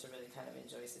was able to really kind of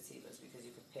enjoy sativas because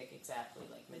you could pick exactly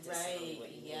like medicinally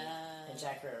what you need. And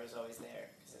Jack Herrera is always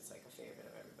there because it's like a favorite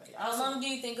of everybody. How long do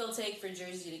you think it'll take for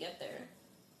Jersey to get there?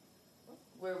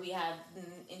 Where we have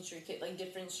intricate, like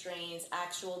different strains,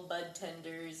 actual bud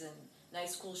tenders, and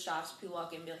nice cool shops. People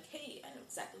walk in and be like, "Hey, I know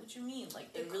exactly what you mean."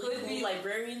 Like they're really cool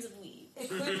librarians of weed. It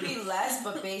could be less,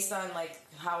 but based on like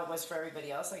how it was for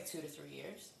everybody else, like 2 to 3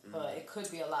 years. But it could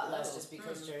be a lot less just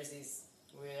because Jersey's.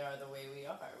 We are the way we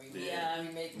are. We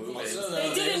make moves.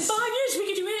 They did it in 5 years. We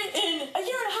could do it in a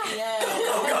year and a half.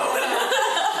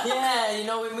 Yeah, you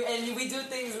know, we do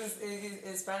things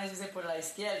in Spanish. We say por la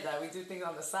izquierda. We do things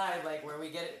on the side, like where we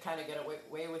get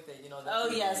away with it. You know. There'll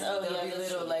be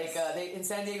little like in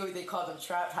San Diego they call them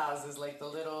trap houses, like the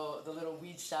little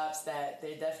weed shops that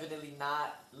they're definitely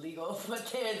not legal, but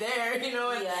they're there. You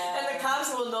know, and the cops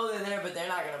will know they're there, but they're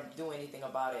not gonna do anything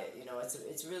about it. You know,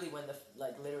 it's really when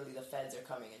literally the feds are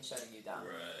coming and shutting you down,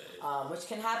 right? Which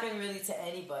can happen really to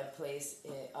any bud place.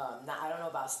 I don't know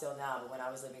about still now, but when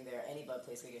I was living there, any bud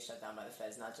place could get shut down by the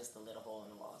feds, not just the little hole in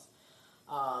the walls.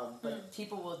 But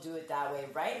people will do it that way.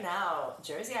 Right now,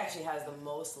 Jersey actually has the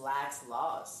most lax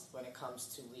laws when it comes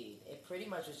to weed. It pretty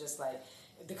much was just like,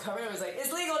 the governor was like,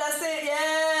 it's legal, that's it,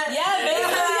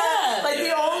 Like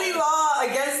the only law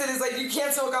against it is like, you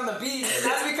can't smoke on the beach. And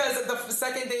that's because the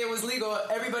second day it was legal,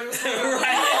 everybody was smoking on the beach.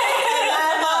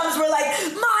 And moms were like,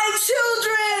 my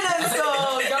children! And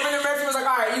so Governor Murphy was like,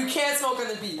 alright, you can't smoke on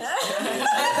the beach. And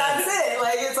that's it.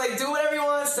 Like, it's like, do whatever you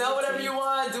want, sell whatever you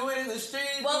want, do it in the street.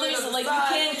 Well, there's like, you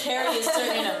can't carry a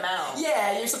certain amount.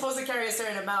 Yeah, you're supposed to carry a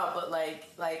certain amount, but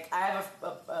like I have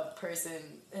a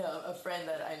person, a friend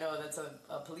that I know that's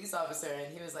a police officer,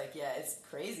 and he was like, yeah, it's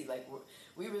crazy. Like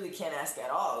we really can't ask at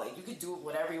all. Like, you could do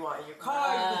whatever you want in your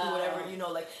car. You could do whatever, you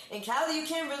know, like, in Cali, you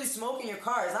can't really smoke in your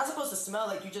car. It's not supposed to smell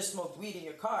like you just smoked weed in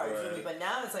your car, you feel me? But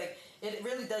now it's like, it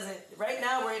really doesn't, right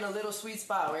now we're in a little sweet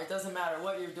spot where it doesn't matter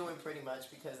what you're doing pretty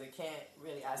much because they can't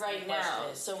really ask right any now.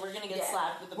 questions. So we're going to get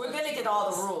slapped with the We're going to get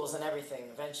all the rules and everything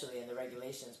eventually and the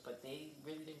regulations, but they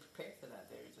really didn't prepare for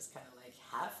that. They were just kind of like,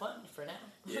 have fun for now.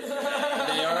 Yeah.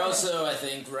 They are also, I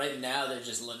think, right now they're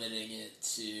just limiting it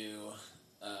to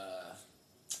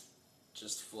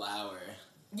just flower.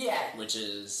 Yeah. Which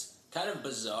is kind of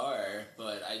bizarre,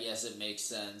 but I guess it makes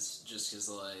sense just because,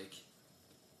 like,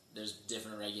 there's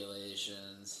different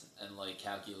regulations and, like,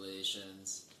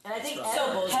 calculations. And I think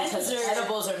So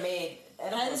edibles are made.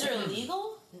 Pens are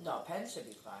illegal? No, pens should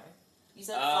be fine. You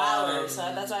said flowers, so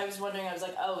that's why I was wondering. I was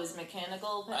like, oh, is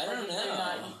mechanical? I don't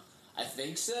know. I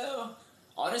think so.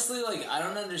 Honestly, like, I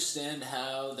don't understand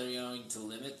how they're going to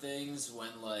limit things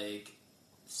when, like,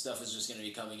 stuff is just going to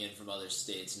be coming in from other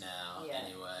states now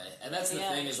anyway. And that's the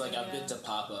thing is, like, I've been to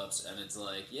pop-ups and it's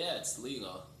like, yeah, it's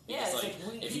legal. Yeah, because, it's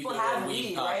like if people you go to a have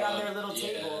weed right on their little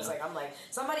tables. Like, I'm like,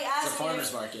 somebody asked me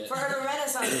market. for the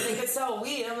Renaissance if they could sell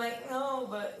weed. I'm like, no,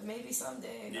 but maybe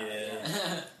someday.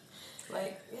 Yeah.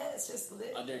 Like, yeah, it's just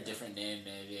lit. Under a different name,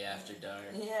 maybe, after dark.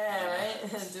 Yeah, right?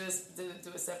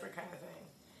 do a separate kind of thing.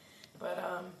 But,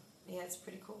 yeah, it's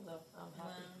pretty cool, though. I'm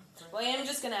happy. Well, I am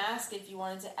just going to ask if you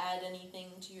wanted to add anything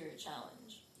to your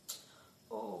challenge.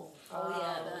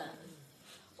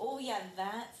 Yeah,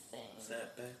 that thing. Is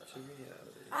that back to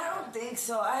reality? I don't think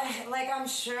so. I'm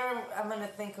sure I'm going to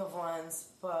think of ones,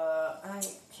 but I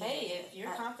can't. Hey, if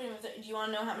you're confident with it, do you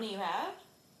want to know how many you have?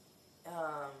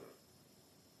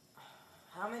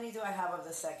 How many do I have of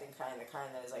the second kind, the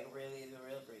kind that is like really the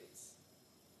real breeds?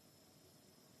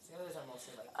 The others are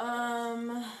mostly like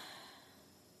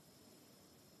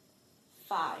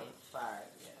 5. 5,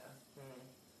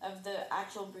 yeah. Of the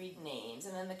actual breed names,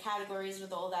 and then the categories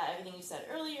with all that, everything you said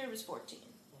earlier was 14.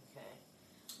 Okay.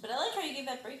 But I like how you gave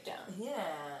that breakdown. Yeah.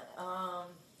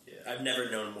 Yeah, I've never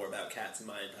known more about cats in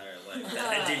my entire life than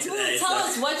I do today. Tell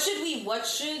us,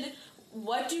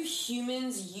 what do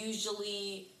humans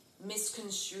usually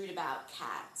misconstrued about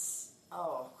cats?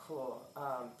 Oh, cool.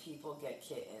 People get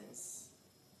kittens,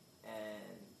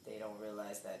 and they don't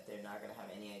realize that they're not going to have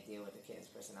any idea what the kitten's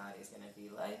personality is going to be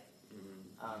like.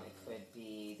 It could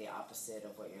be the opposite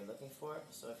of what you're looking for.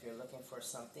 So if you're looking for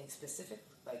something specific,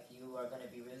 like you are going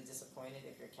to be really disappointed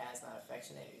if your cat's not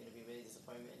affectionate. You're going to be really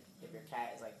disappointed if your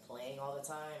cat is like playing all the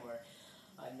time or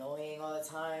annoying all the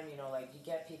time. You know, like you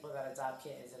get people that adopt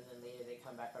kittens and then later they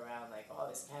come back around like, oh,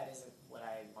 this cat isn't what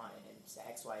I wanted and it's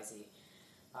XYZ.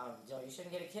 You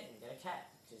shouldn't get a kitten, get a cat,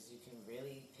 because you can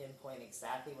really pinpoint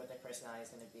exactly what their personality is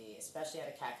going to be, especially at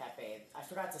a cat cafe. I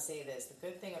forgot to say this. The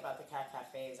good thing about the cat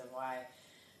cafes and why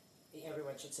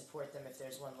everyone should support them if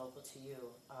there's one local to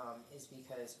you is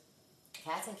because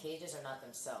cats in cages are not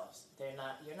themselves. You're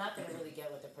not going to really get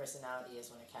what their personality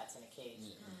is when a cat's in a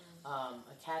cage.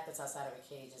 A cat that's outside of a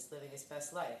cage is living its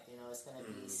best life. You know, it's going to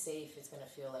be safe. It's going to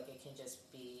feel like it can just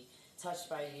be touched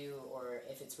by you, or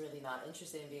if it's really not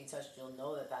interested in being touched, you'll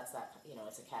know that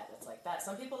it's a cat that's like that.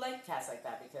 Some people like cats like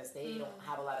that because they don't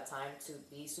have a lot of time to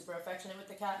be super affectionate with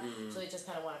the cat, so they just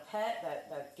kind of want a pet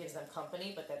that gives them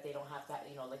company, but that they don't have to,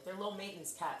 like they're low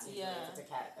maintenance cats usually if it's a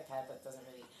cat that doesn't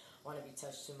really want to be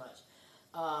touched too much.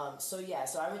 So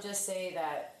I would just say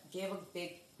that give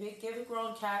a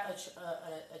grown cat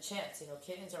a chance.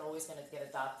 Kittens are always going to get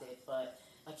adopted, but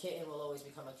a kitten will always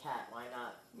become a cat. Why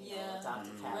not? Adopt a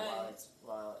cat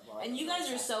while and you guys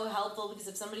are so helpful because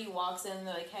if somebody walks in and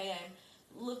they're like, hey, I'm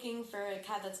looking for a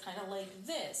cat that's kind of like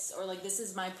this, or like this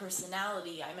is my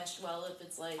personality, I mesh well if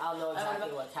it's like I'll know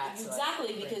exactly what cats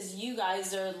exactly like. Because you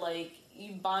guys are like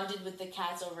you bonded with the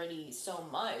cats already so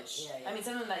much. Yeah. I mean,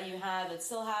 some of them that you have that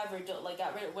still have or don't, like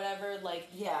got rid of whatever. Like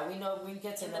we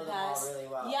get to know them all really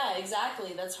well. Yeah,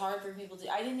 exactly. That's hard for people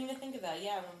to. I didn't even think of that.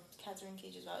 Yeah, when cats are in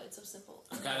cages, wow, it's so simple.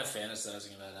 I'm kind of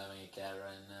fantasizing about having a cat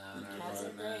right now. Cats are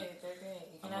great. They're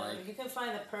great. You can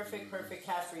find the perfect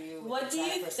cat for you. What do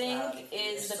you think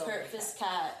is the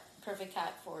perfect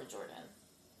cat for Jordan?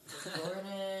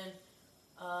 Jordan,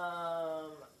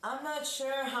 I'm not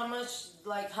sure how much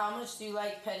do you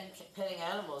like petting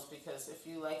animals, because if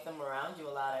you like them around you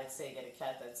a lot, I'd say get a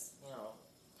cat that's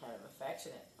kind of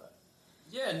affectionate. But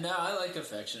I like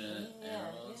affectionate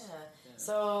animals. Yeah.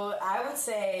 So I would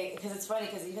say, because it's funny,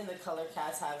 because even the color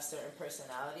cats have certain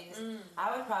personalities.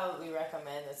 I would probably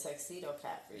recommend the tuxedo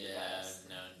cat for you guys. Yeah, I've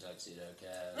known tuxedo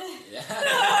cat. Yeah. I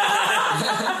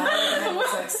recommend the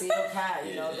tuxedo cat.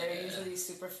 They're usually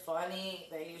super funny.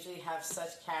 They usually have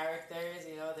such characters.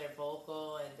 They're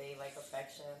vocal and they like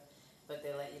affection. but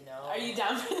they let you know. Are you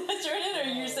down for that, Jordan,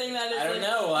 or you're saying that? I don't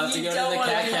know. We'll have to go to the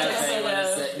cat cafe. We'll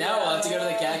have to go to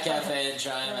the cat cafe and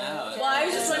try them out. Well, I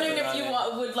was just wondering if you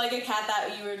would like a cat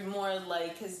that you were more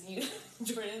like, because you,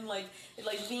 Jordan, like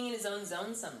being in his own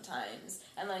zone sometimes,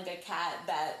 and like a cat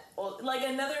that, like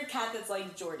another cat that's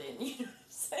like Jordan, you know what I'm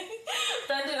saying?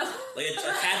 Brendan, like a cat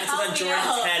that sits on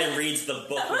Jordan's head and reads the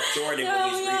book with Jordan when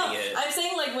he's reading it. I'm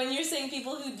saying like when you're saying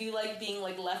people who do like being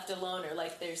like left alone or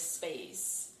like their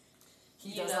space.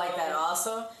 He does like that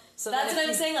also. So that's what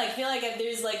I'm saying. Like, feel like if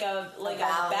there's like a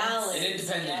balance. An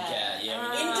independent cat, yeah.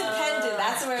 Independent.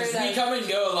 That's where we come and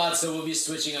go a lot, so we'll be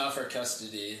switching off our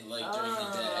custody like during the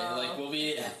day. Like we'll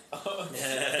be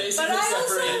basically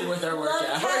separated with our work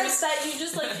hours. Cats that you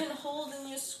just like can hold and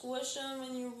you squish them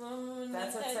and you run.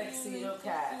 That's a tuxedo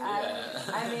cat.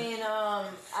 I mean,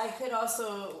 I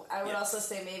would also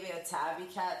say maybe a tabby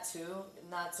cat too.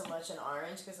 Not so much an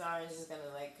orange, because orange is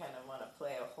gonna like kind of want to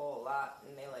play a whole lot,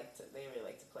 and they really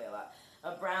like to play a lot.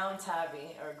 A brown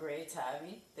tabby or gray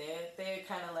tabby, they're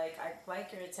kind of like, I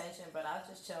like your attention, but I'll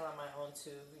just chill on my own too,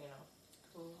 you know.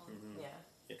 Cool.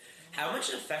 Yeah. How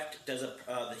much effect does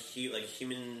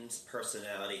human's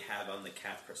personality have on the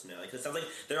cat's personality? Because it sounds like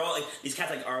they're all like these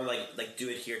cats are do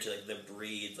adhere to like the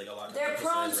breeds like a lot of. They're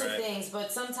prone to things,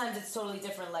 but sometimes it's totally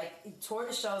different. Like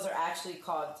tortoiseshells are actually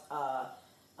called.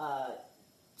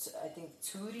 I think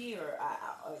Tootie or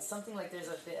something like there's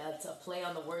a play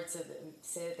on the word to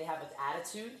say that they have an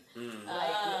attitude.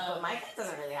 But my cat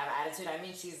doesn't really have an attitude. I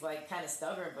mean, she's like kind of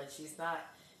stubborn, but she's not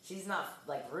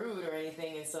like rude or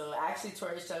anything. And so actually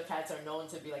tortoiseshell cats are known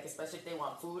to be like, especially if they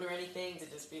want food or anything, to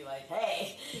just be like,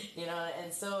 hey, you know.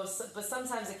 And so but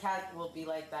sometimes a cat will be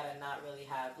like that and not really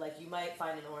have, like you might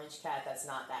find an orange cat that's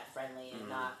not that friendly and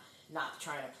not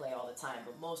trying to play all the time,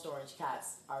 but most orange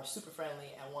cats are super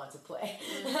friendly and want to play.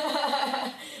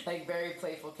 Like very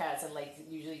playful cats, and like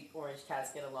usually orange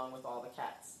cats get along with all the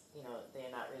cats. You know,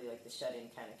 they're not really like the shut-in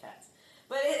kind of cats.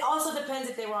 But it also depends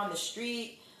if they were on the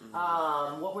street,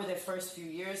 what were their first few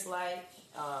years like,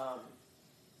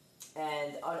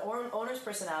 and an owner's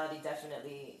personality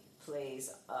definitely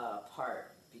plays a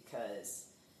part because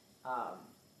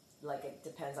like it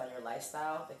depends on your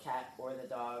lifestyle. The cat or the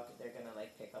dog, they're gonna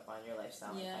like pick up on your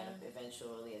lifestyle and kind of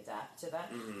eventually adapt to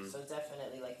that. So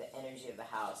definitely like the energy of the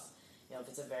house. You know, if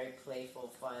it's a very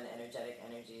playful, fun, energetic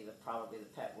energy, probably the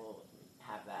pet will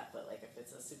have that. But like if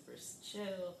it's a super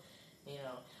chill, you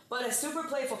know. But a super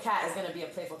playful cat is gonna be a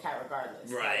playful cat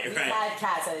regardless. Right, like, right. We've had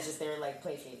cats that is just they're like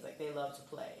play fiends, like they love to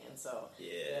play, and so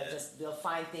they'll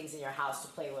find things in your house to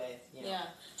play with. You know? Yeah.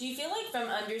 Do you feel like from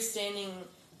understanding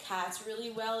cats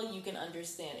really well, you can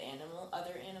understand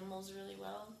other animals really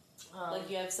well? Like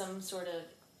you have some sort of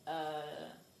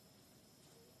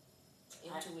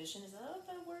intuition. Is that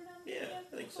a word?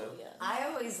 I think so. Yeah. I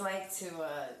always like to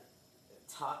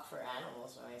talk for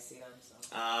animals when I see them. So.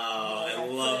 Oh, I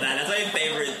love that. That's my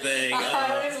favorite thing.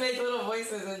 I always make little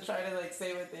voices and try to like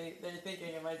say what they're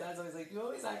thinking, and my dad's always like, "You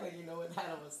always act like you know what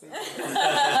animals think." I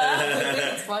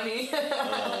think it's funny.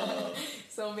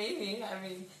 So maybe, I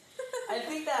mean, I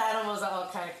think that animals all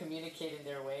kind of communicate in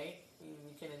their way.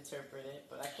 You can interpret it,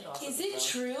 but I can also. Is it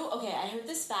true? Okay, I heard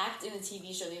this fact in a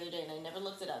TV show the other day, and I never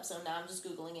looked it up, so now I'm just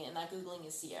Googling it, and that Googling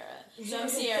is Sierra. So I'm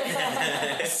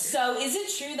Sierra. So is it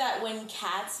true that when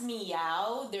cats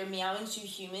meow, they're meowing to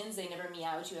humans, they never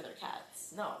meow to other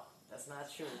cats? No. That's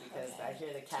not true, because I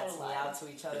hear the cats meow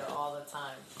to each other all the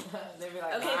time. They be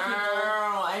like, okay,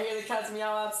 meow. I hear the cats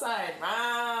meow outside.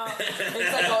 Meow.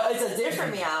 It's like it's a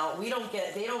different meow. They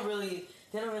don't really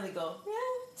go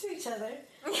meow to each other.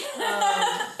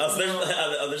 So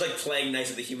there's like playing nice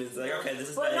with the humans. Like, okay, this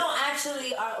is. But nice. no,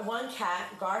 actually, one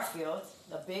cat, Garfield,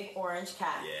 the big orange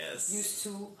cat, used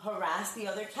to harass the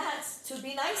other cats to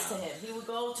be nice to him. He would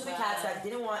go to the cats that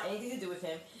didn't want anything to do with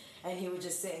him, and he would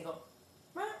just sit and go,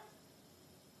 meow.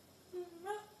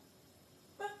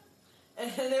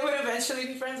 And they would eventually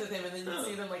be friends with him, and then you'd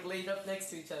see them like laid up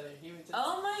next to each other. He would just,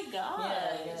 oh my god!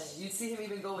 Yeah. You'd see him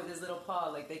even go with his little paw.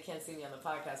 Like they can't see me on the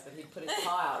podcast, but he'd put his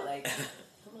paw out, like,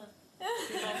 "Come on,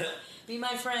 be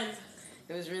my friend."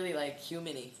 It was really like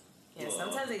human-y. Yeah. Whoa.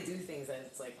 Sometimes they do things that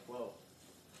it's like, whoa.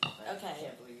 I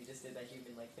can't believe you just did that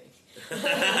human-like thing.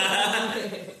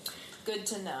 Good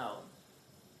to know.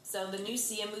 So the new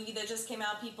Sia movie that just came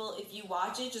out, people, if you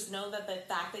watch it, just know that the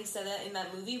fact they said that in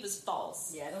that movie was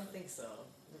false. Yeah, I don't think so.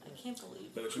 I can't believe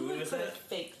it. But which movie was that?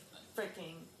 Fake,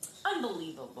 freaking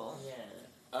unbelievable. Yeah.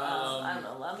 I don't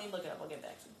know. Let me look it up. I'll get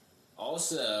back to you.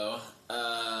 Also,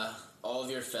 all of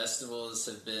your festivals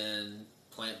have been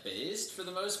plant-based for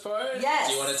the most part? Yes.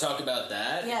 Do you want to talk about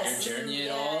that? Yes. Your journey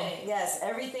at all? Yes.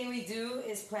 Everything we do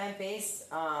is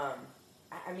plant-based.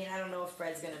 I mean, I don't know if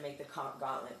Fred's gonna make the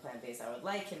gauntlet plant-based. I would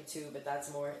like him to, but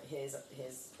that's more his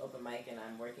open mic, and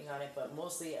I'm working on it. But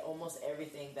mostly, almost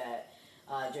everything that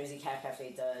Jersey Cat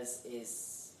Cafe does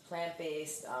is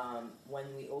plant-based.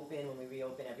 When we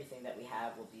reopen, everything that we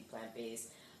have will be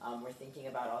plant-based. We're thinking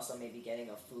about also maybe getting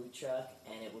a food truck,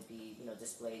 and it would be,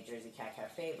 display Jersey Cat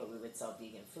Cafe, but we would sell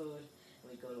vegan food.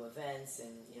 We'd go to events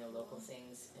and, local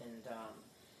things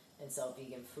and sell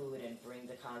vegan food and bring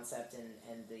the concept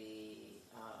and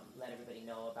let everybody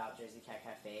know about Jersey Cat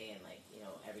Cafe, and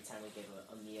every time we give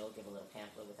a meal, give a little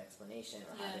pamphlet with explanation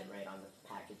or have it right on the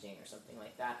packaging or something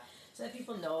like that, so that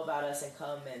people know about us and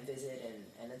come and visit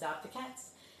and adopt the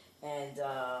cats. And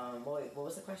what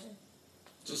was the question?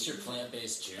 Just your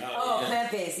plant-based journey. Oh,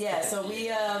 plant-based, yeah. So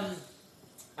we,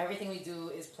 everything we do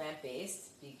is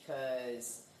plant-based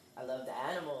because I love the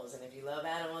animals, and if you love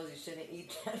animals, you shouldn't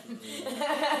eat them.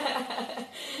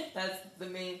 That's the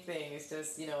main thing. It's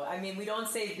just, we don't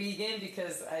say vegan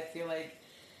because I feel like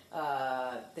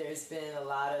there's been a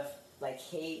lot of,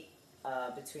 hate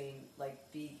between,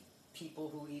 people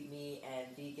who eat meat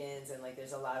and vegans, and,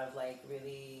 there's a lot of,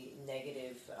 really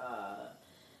negative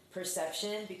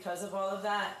perception because of all of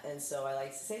that. And so I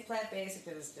like to say plant-based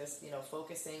because it's just,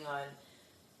 focusing on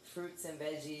fruits and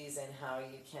veggies and how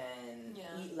you can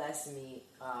eat less meat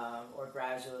or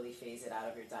gradually phase it out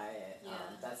of your diet.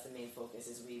 That's the main focus.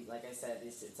 Is like I said,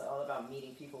 it's all about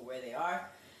meeting people where they are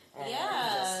and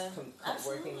just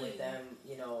working with them,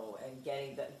 and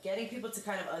getting people to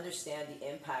kind of understand the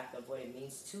impact of what it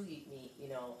means to eat meat,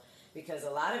 because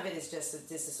a lot of it is just a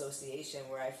disassociation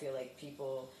where I feel like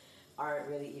people aren't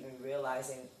really even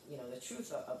realizing, the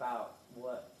truth about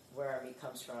where our meat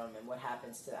comes from and what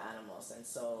happens to the animals. And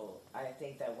so I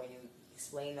think that when you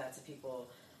explain that to people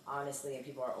honestly and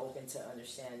people are open to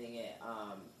understanding it,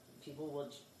 people will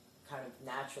kind of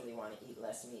naturally want to eat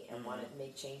less meat and want to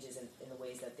make changes in the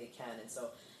ways that they can. And so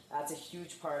that's a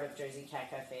huge part of Jersey Cat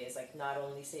Cafe, is not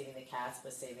only saving the cats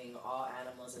but saving all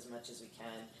animals as much as we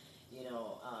can.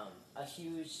 A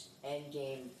huge end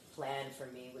game plan for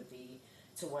me would be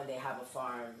to one day have a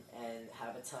farm and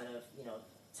have a ton of,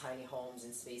 tiny homes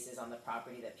and spaces on the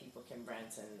property that people can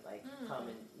rent and come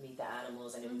and meet the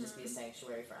animals, and it would just be a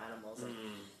sanctuary for animals, and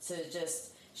to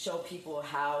just show people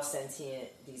how sentient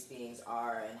these beings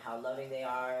are and how loving they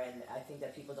are. And I think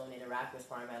that people don't interact with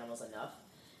farm animals enough,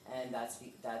 and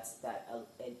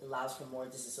it allows for more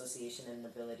disassociation and an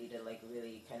ability to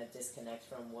really kind of disconnect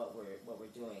from what we're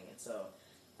doing. And so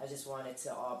I just want it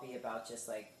to all be about just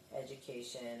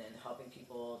education and helping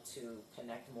people to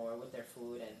connect more with their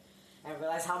food and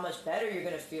realize how much better you're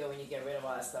going to feel when you get rid of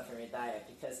all that stuff in your diet.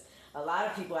 Because a lot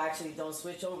of people actually don't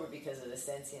switch over because of the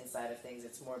sentient side of things.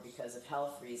 It's more because of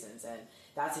health reasons, and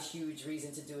that's a huge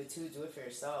reason to do it too. Do it for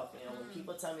yourself. When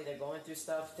people tell me they're going through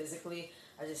stuff physically,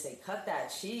 I just say, cut that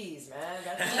cheese, man.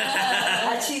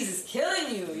 That cheese is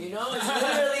killing you, It's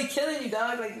literally killing you,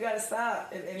 dog. You gotta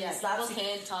stop. And it stops people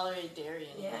can't tolerate dairy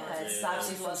anymore. Yeah, it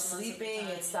stops you from sleeping.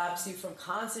 It stops you from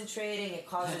concentrating. It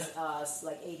causes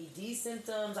ADD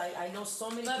symptoms. I know so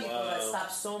many people that stop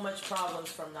so much problems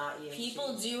from not eating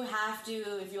People cheese. do have to,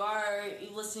 if you are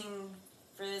listening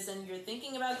for this and you're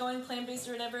thinking about going plant-based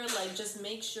or whatever, just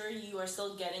make sure you are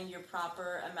still getting your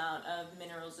proper amount of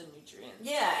minerals and nutrients.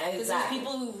 Yeah, exactly. Because there's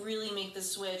people who really make the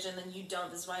switch and then you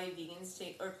don't. This is why vegans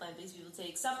or plant-based people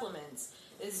take supplements.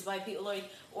 This is why people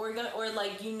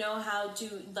how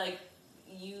to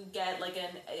you get an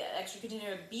extra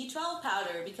container of B12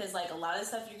 powder, because a lot of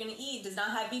stuff you're gonna eat does not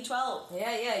have B12.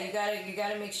 Yeah, you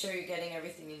gotta make sure you're getting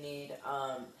everything you need.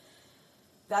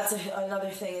 That's another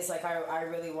thing is I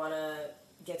really want to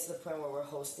get to the point where we're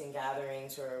hosting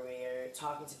gatherings where we're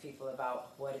talking to people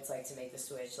about what it's like to make the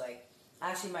switch.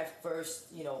 Actually, my first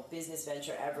business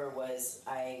venture ever was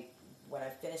when I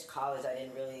finished college. I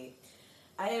didn't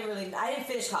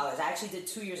finish college. I actually did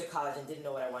 2 years of college and didn't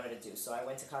know what I wanted to do. So I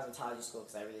went to cosmetology school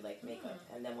because I really liked makeup.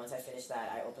 And then once I finished that,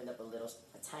 I opened up a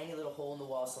tiny little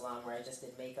hole-in-the-wall salon where I just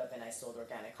did makeup and I sold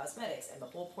organic cosmetics. And the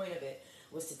whole point of it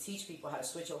was to teach people how to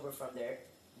switch over from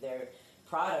their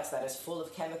products that is full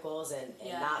of chemicals and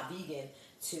not vegan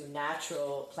to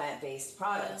natural plant-based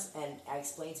products. And I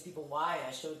explained to people why, and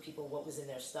I showed people what was in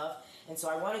their stuff. And so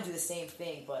I want to do the same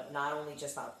thing, but not only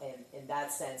just in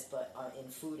that sense, but in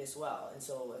food as well. And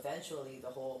so eventually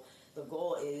the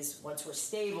goal is, once we're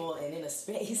stable and in a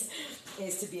space,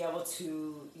 is to be able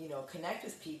to, connect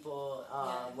with people,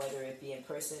 whether it be in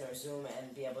person or Zoom,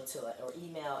 and be able to, or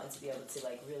email, and to be able to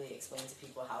really explain to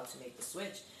people how to make the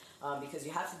switch. Because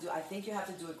I think you have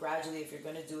to do it gradually. If you're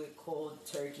going to do it cold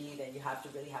turkey, then you have to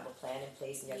really have a plan in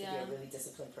place, and you have to be a really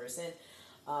disciplined person.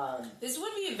 This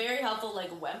would be a very helpful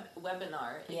like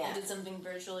webinar if Yeah. you did something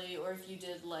virtually, or if you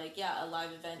did like a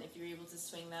live event. If you're able to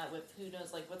swing that with who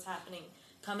knows like what's happening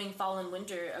coming fall and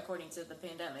winter according to the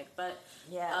pandemic. But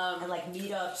and like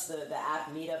meetups, the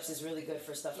app Meetups is really good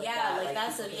for stuff like that. yeah, like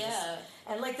that's people a can just-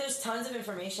 and like there's tons of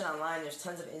information online. There's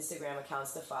tons of Instagram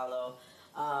accounts to follow.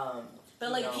 But you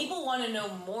like know. people want to know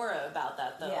more about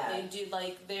that though. Yeah. They do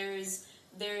like there's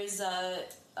a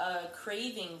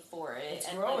craving for it. It's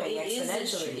and growing like,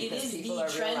 exponentially it because is people the are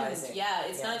trend. realizing. Yeah,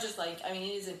 it's Yeah. not just like I mean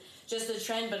it isn't just a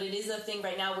trend, but it is a thing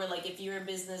right now where like if you're a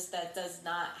business that does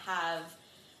not have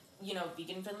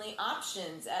vegan friendly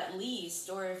options at least,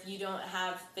 or if you don't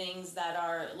have things that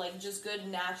are like just good,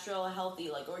 natural, healthy,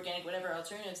 like organic, whatever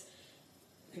alternatives.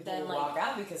 People then will like walk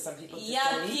out because some people just yeah,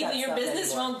 don't eat people, that your stuff business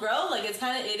anymore. won't grow. Like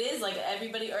it is like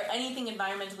everybody or anything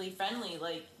environmentally friendly.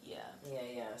 Like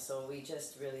Yeah. So we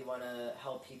just really want to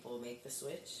help people make the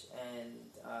switch and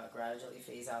gradually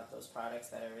phase out those products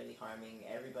that are really harming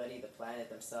everybody, the planet,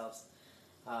 themselves.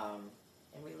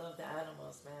 And we love the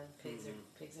animals, man. Pigs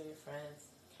are your friends.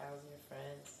 Cows are your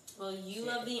friends. Well, you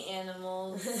love the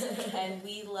animals, and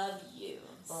we love you,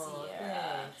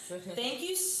 Sierra. Thanks. Thank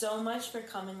you so much for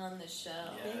coming on the show.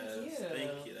 Yes,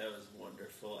 thank you. That was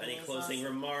wonderful. Any was closing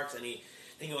awesome. remarks? Anything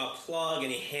you want to plug?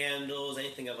 Any handles?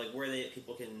 Anything of like where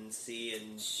people can see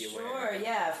and be aware? Sure,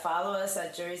 yeah. Follow us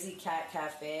at Jersey Cat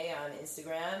Cafe on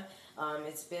Instagram.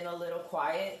 It's been a little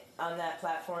quiet on that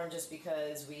platform just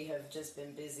because we have just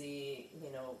been busy,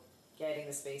 getting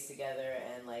the space together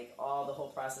and like all the whole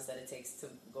process that it takes to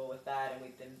go with that. And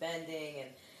we've been bending, and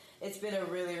it's been a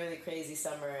really, really crazy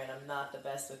summer, and I'm not the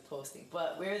best with posting,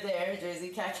 but we're there, Jersey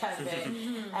Cat Cafe.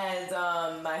 And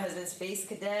my husband's Face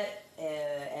Cadet,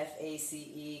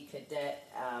 FACE Cadet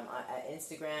at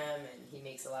Instagram, and he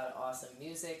makes a lot of awesome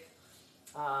music.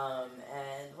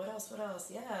 And what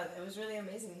else? Yeah, it was really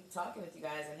amazing talking with you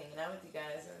guys and hanging out with you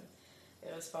guys, and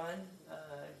it was fun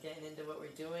getting into what we're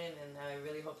doing, and I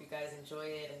really hope you guys enjoy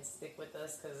it and stick with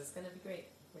us because it's going to be great.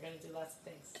 We're going to do lots of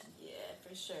things. Yeah,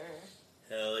 for sure.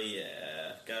 Hell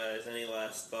yeah. Guys, any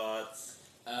last thoughts?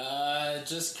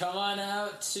 Just come on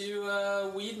out to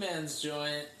Weedman's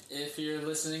Joint if you're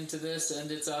listening to this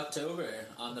and it's October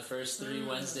on the first 3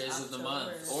 Wednesdays of the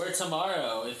month. Or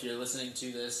tomorrow if you're listening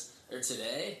to this, or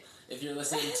today if you're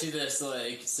listening to this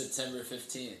like September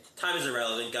 15th. Time is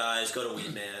irrelevant, guys. Go to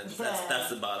Weedman's. That's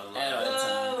the bottom line. At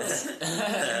all times.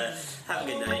 Have a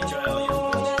good night. Enjoy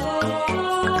all your